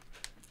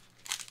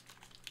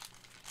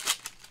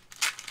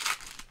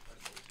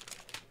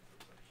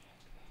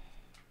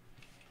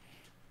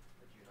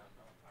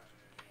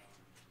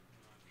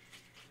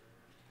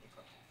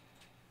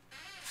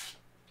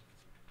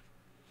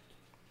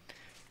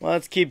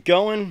 Let's keep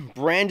going.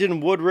 Brandon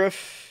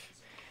Woodruff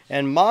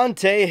and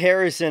Monte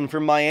Harrison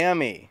for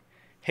Miami.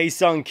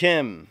 Haesung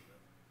Kim.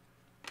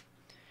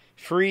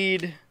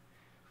 Freed.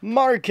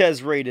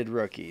 Marquez rated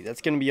rookie. That's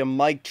going to be a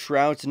Mike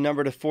Trout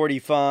number to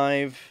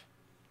 45.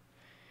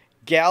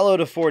 Gallo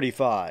to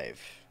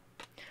 45.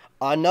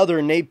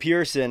 Another Nate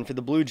Pearson for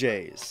the Blue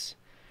Jays.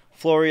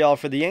 Florial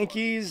for the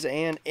Yankees.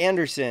 And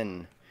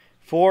Anderson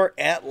for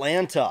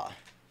Atlanta.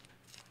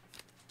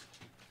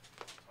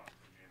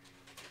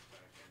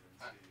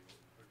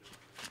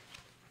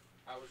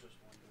 I was just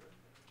wondering.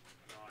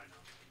 No, I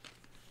know.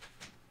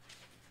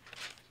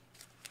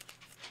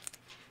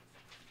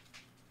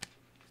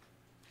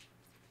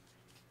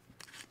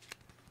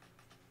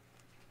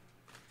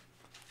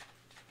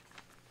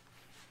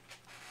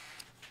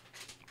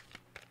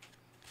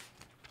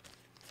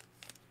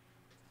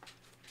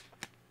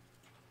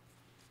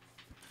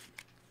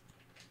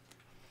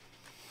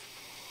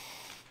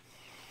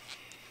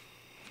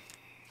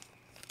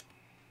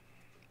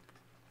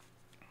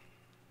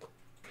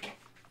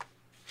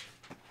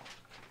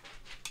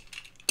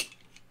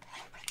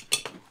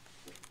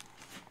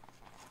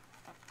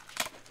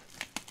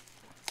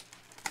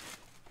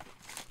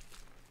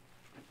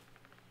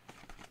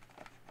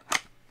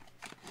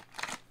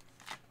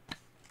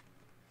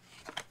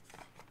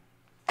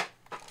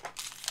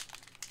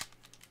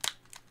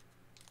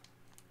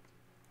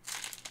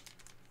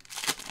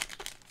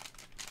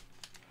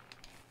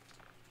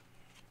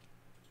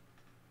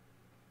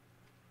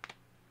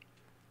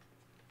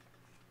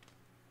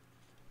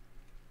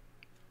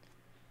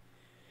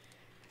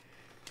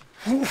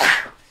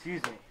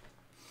 Excuse me.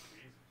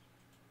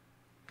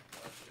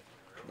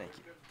 Thank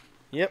you.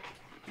 Yep.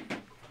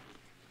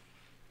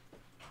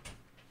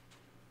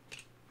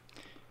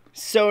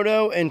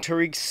 Soto and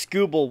Tariq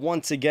Skubal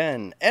once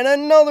again. And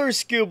another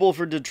Skubal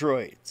for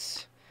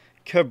Detroit.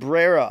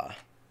 Cabrera.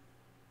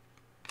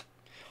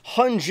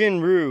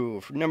 Hyun-Jin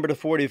Ryu, number to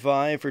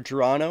 45 for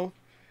Toronto.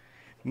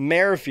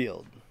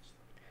 Merrifield.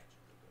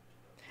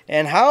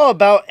 And how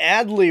about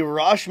Adley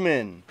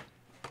Rutschman?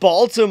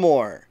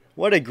 Baltimore.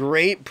 What a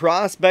great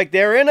prospect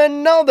there. And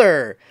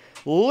another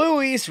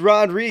Luis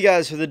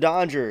Rodriguez for the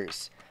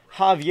Dodgers.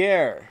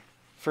 Javier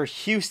for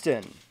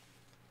Houston.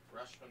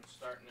 Rushman's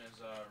starting his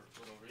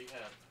little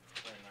rehab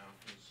right now.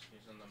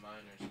 He's in the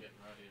minors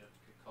getting ready to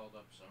get called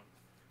up soon.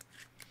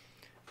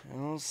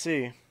 We'll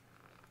see.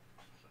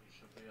 So he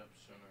should be up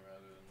sooner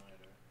rather than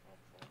later,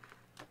 hopefully.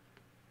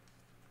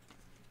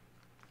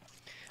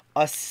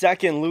 A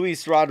second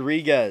Luis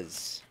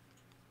Rodriguez.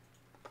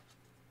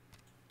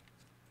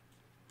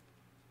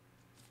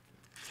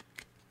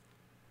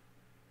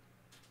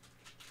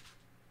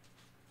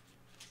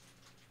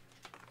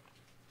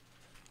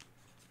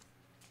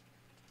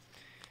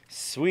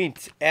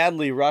 Sweet.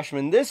 Adley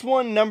Rutschman. This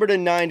one numbered to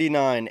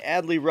 99.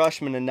 Adley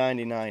Rutschman to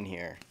 99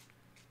 here.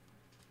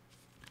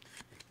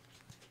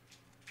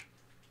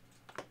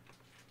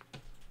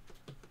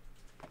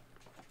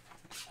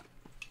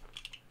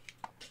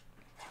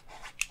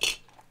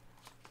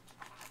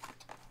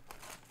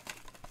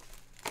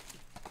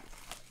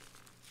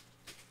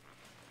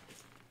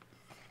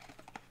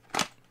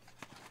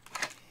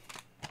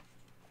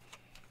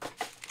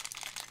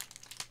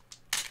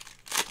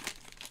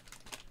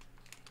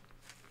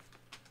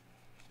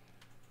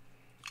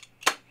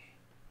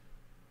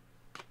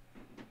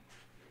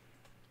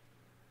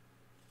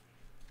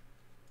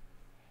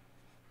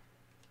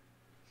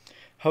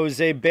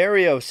 Jose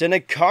Barrios and a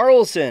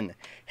Carlson.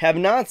 Have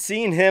not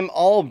seen him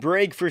all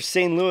break for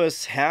St.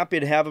 Louis. Happy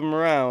to have him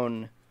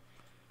around.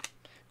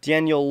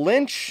 Daniel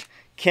Lynch,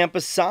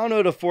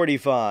 Camposano to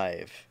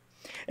 45.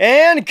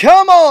 And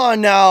come on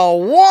now,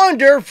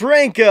 Wander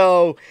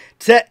Franco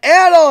to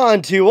add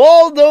on to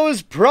all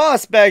those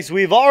prospects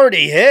we've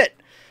already hit.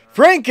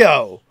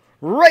 Franco,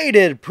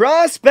 rated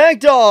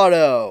prospect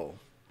auto.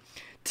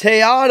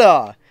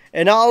 Teata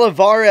and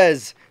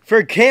Olivares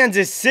for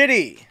Kansas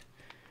City.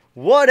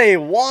 What a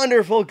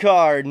wonderful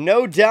card,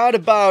 no doubt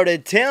about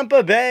it.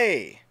 Tampa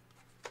Bay.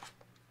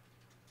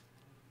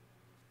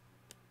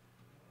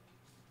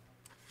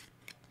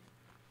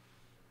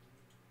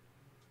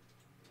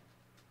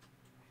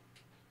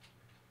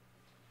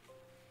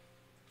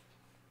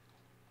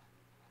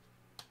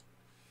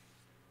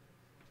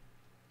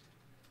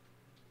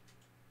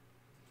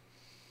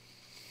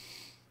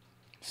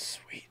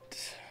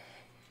 Sweet.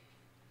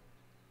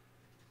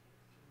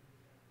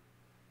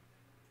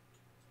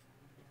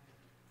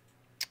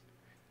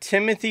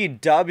 Timothy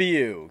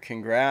W.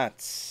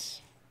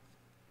 Congrats.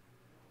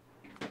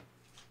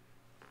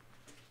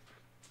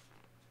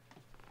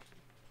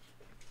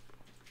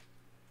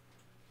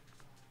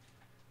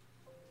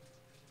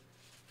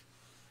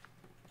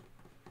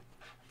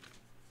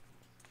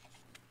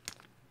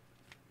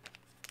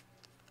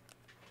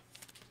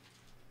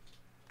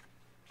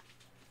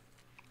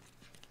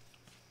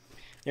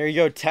 There you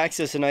go,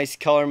 Texas, a nice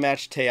color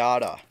match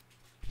Teata.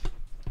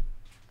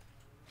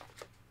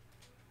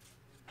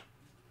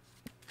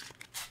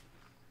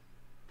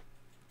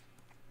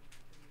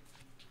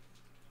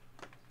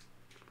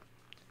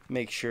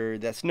 Make sure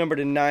that's number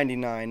to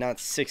 99, not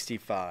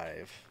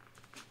 65.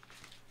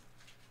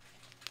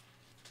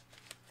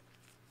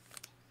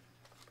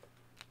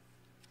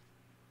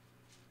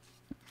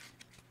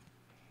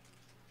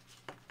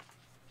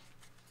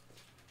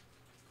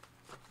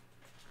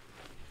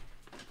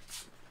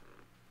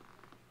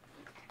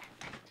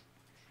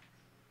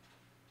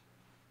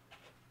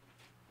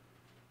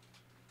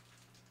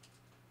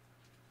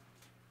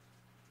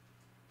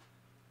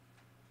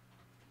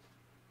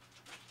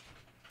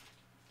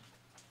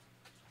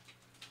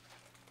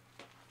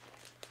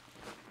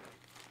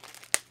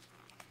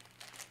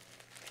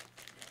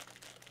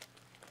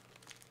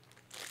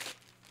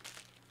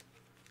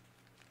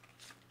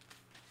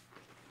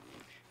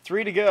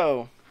 Three to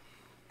go.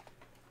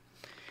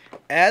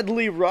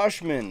 Adley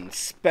Rushman,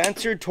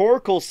 Spencer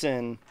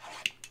Torkelson,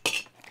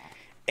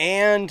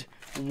 and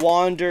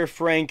Wander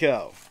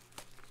Franco.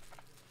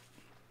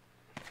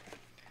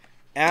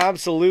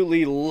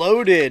 Absolutely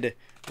loaded,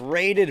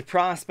 rated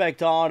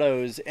prospect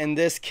autos. In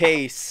this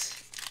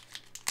case,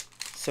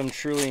 some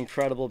truly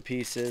incredible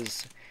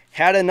pieces.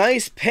 Had a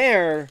nice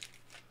pair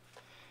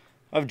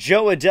of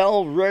Joe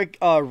Adell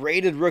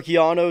rated rookie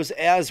autos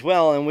as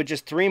well. And with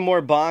just 3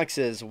 more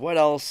boxes, what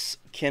else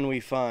can we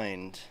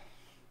find?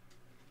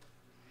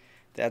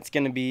 That's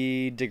going to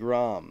be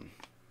DeGrom.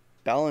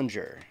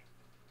 Bellinger.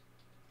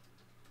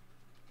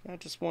 Not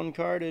just one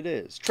card, it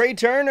is. Trey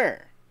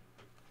Turner.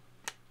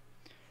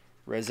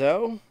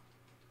 Rizzo.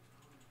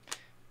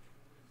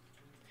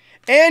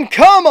 And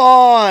come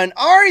on!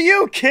 Are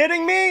you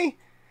kidding me?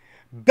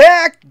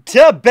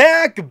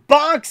 Back-to-back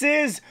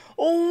boxes.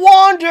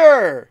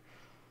 Wander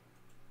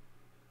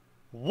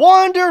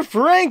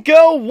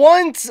Franco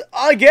once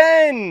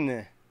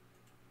again.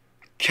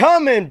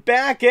 Coming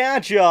back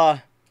at ya.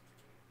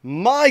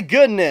 My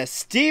goodness.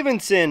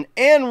 Stevenson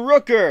and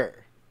Rooker.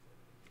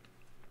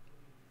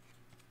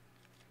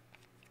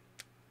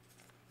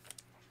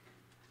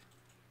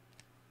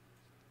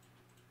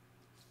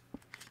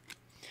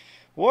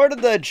 What are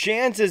the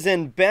chances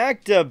in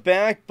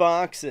back-to-back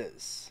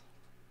boxes?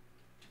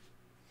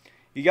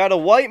 You got a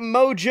white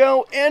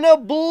mojo and a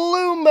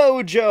blue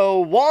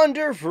mojo.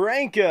 Wander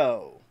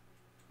Franco.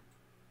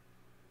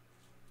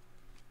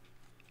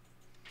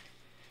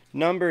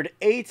 Numbered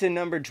 8 and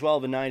numbered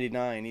 12 and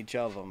 99, each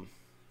of them.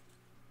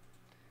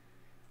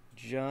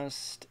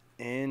 Just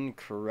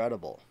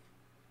incredible.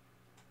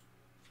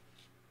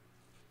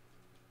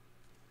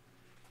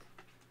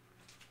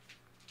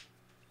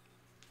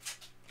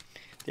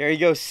 There you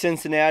go,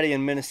 Cincinnati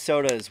and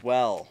Minnesota as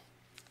well.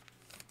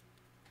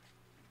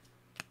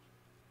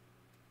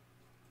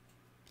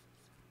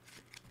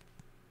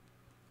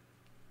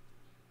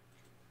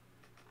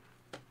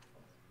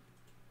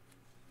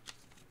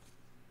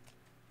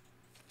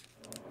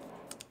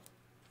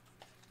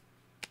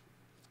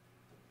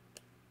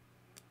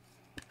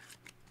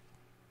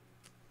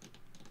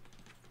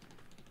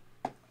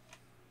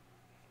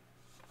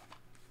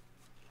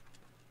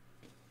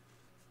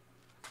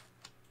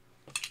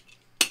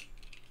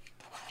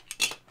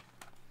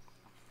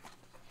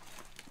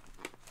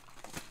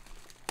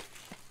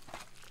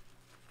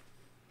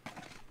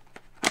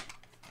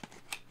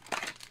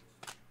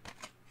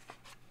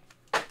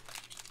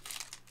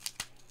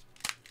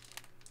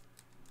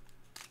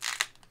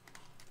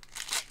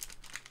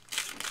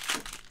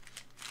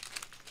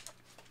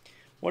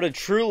 What a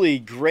truly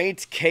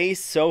great case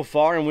so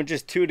far, and with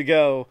just 2 to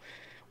go,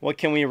 what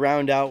can we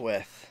round out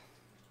with?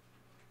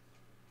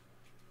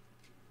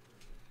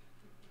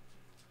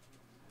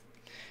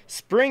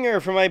 Springer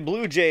for my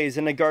Blue Jays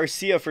and a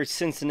Garcia for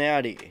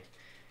Cincinnati.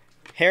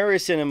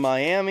 Harrison in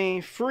Miami,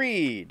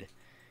 Fried.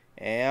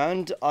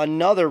 And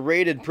another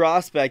rated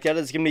prospect. That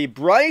is going to be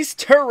Bryce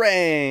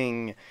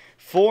Terang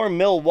for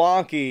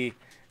Milwaukee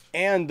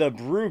and the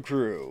Brew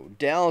Crew.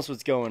 Dallas,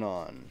 what's going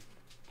on?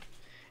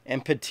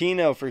 And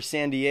Patino for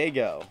San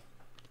Diego.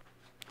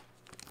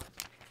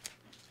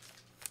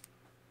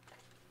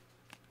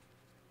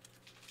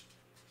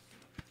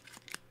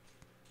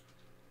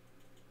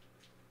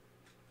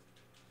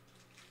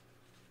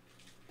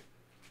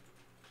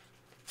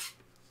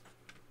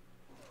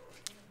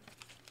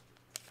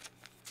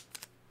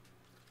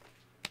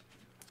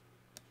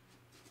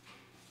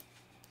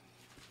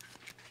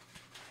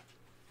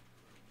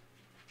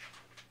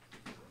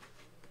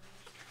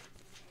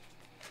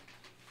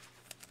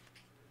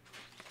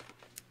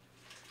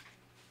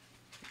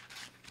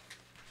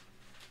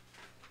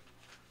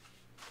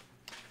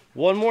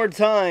 One more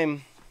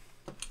time.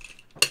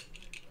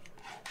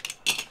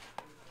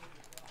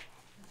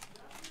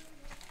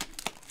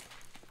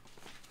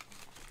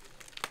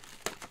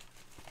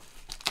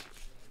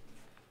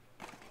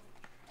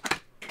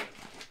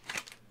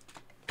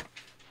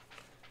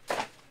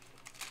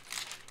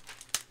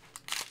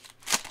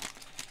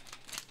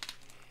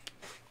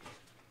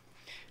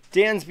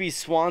 Dansby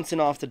Swanson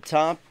off the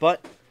top,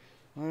 but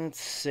let's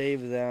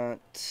save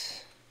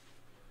that.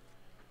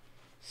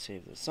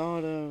 Save this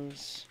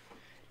autos.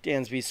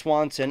 Dansby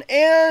Swanson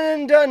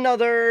and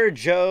another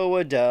Joe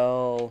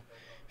Adell.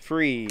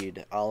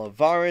 Fried.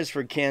 Olivares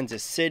for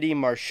Kansas City.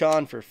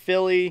 Marchand for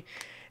Philly.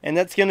 And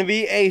that's going to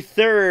be a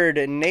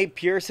third Nate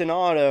Pearson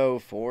auto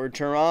for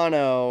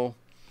Toronto.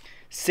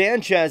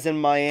 Sanchez in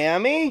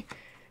Miami.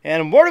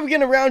 And what are we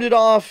going to round it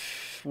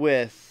off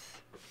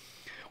with?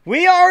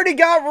 We already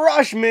got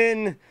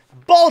Rushman.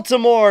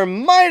 Baltimore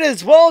might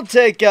as well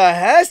take a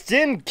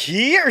Heston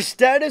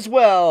Kierstead as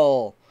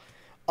well.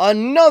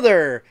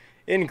 Another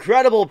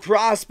incredible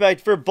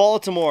prospect for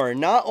Baltimore.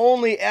 Not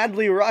only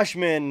Adley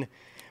Rushman,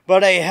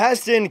 but a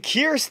Heston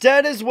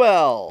Kierstead as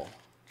well.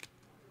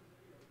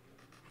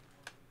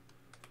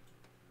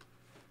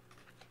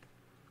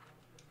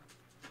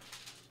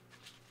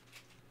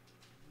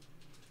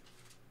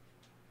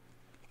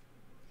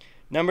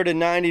 Number to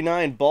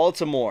 99,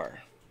 Baltimore.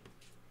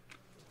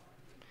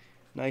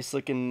 Nice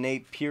looking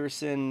Nate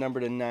Pearson,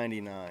 number to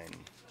 99.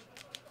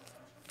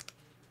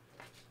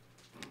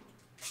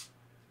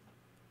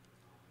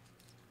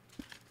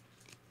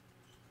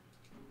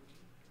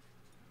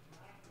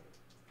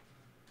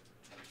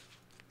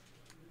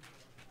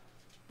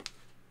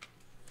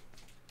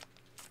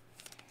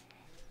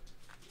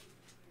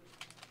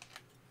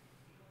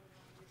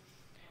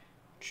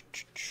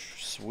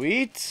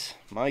 Sweet.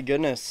 My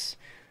goodness.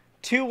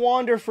 2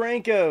 Wander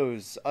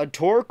Francos, a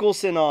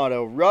Torkelson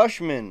auto,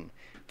 Rushman,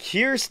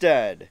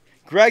 Kierstead,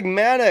 Greg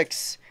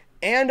Maddux,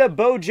 and a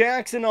Bo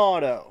Jackson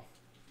auto.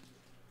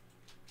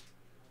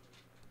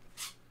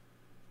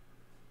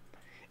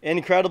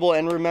 Incredible.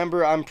 And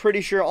remember, I'm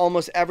pretty sure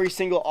almost every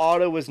single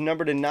auto was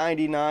numbered to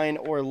 99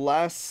 or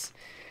less.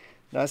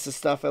 That's the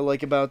stuff I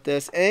like about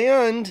this.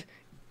 And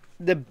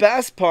the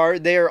best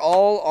part, they are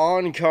all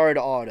on-card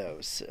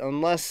autos.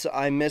 Unless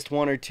I missed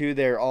 1 or 2,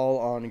 they're all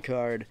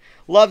on-card.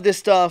 Love this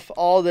stuff.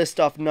 All this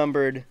stuff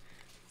numbered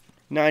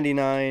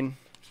 99.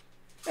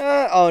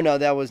 Oh, no,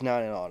 that was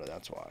not an auto.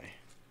 That's why.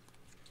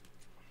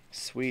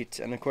 Sweet.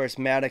 And, of course,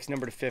 Maddox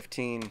number to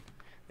 15.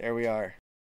 There we are.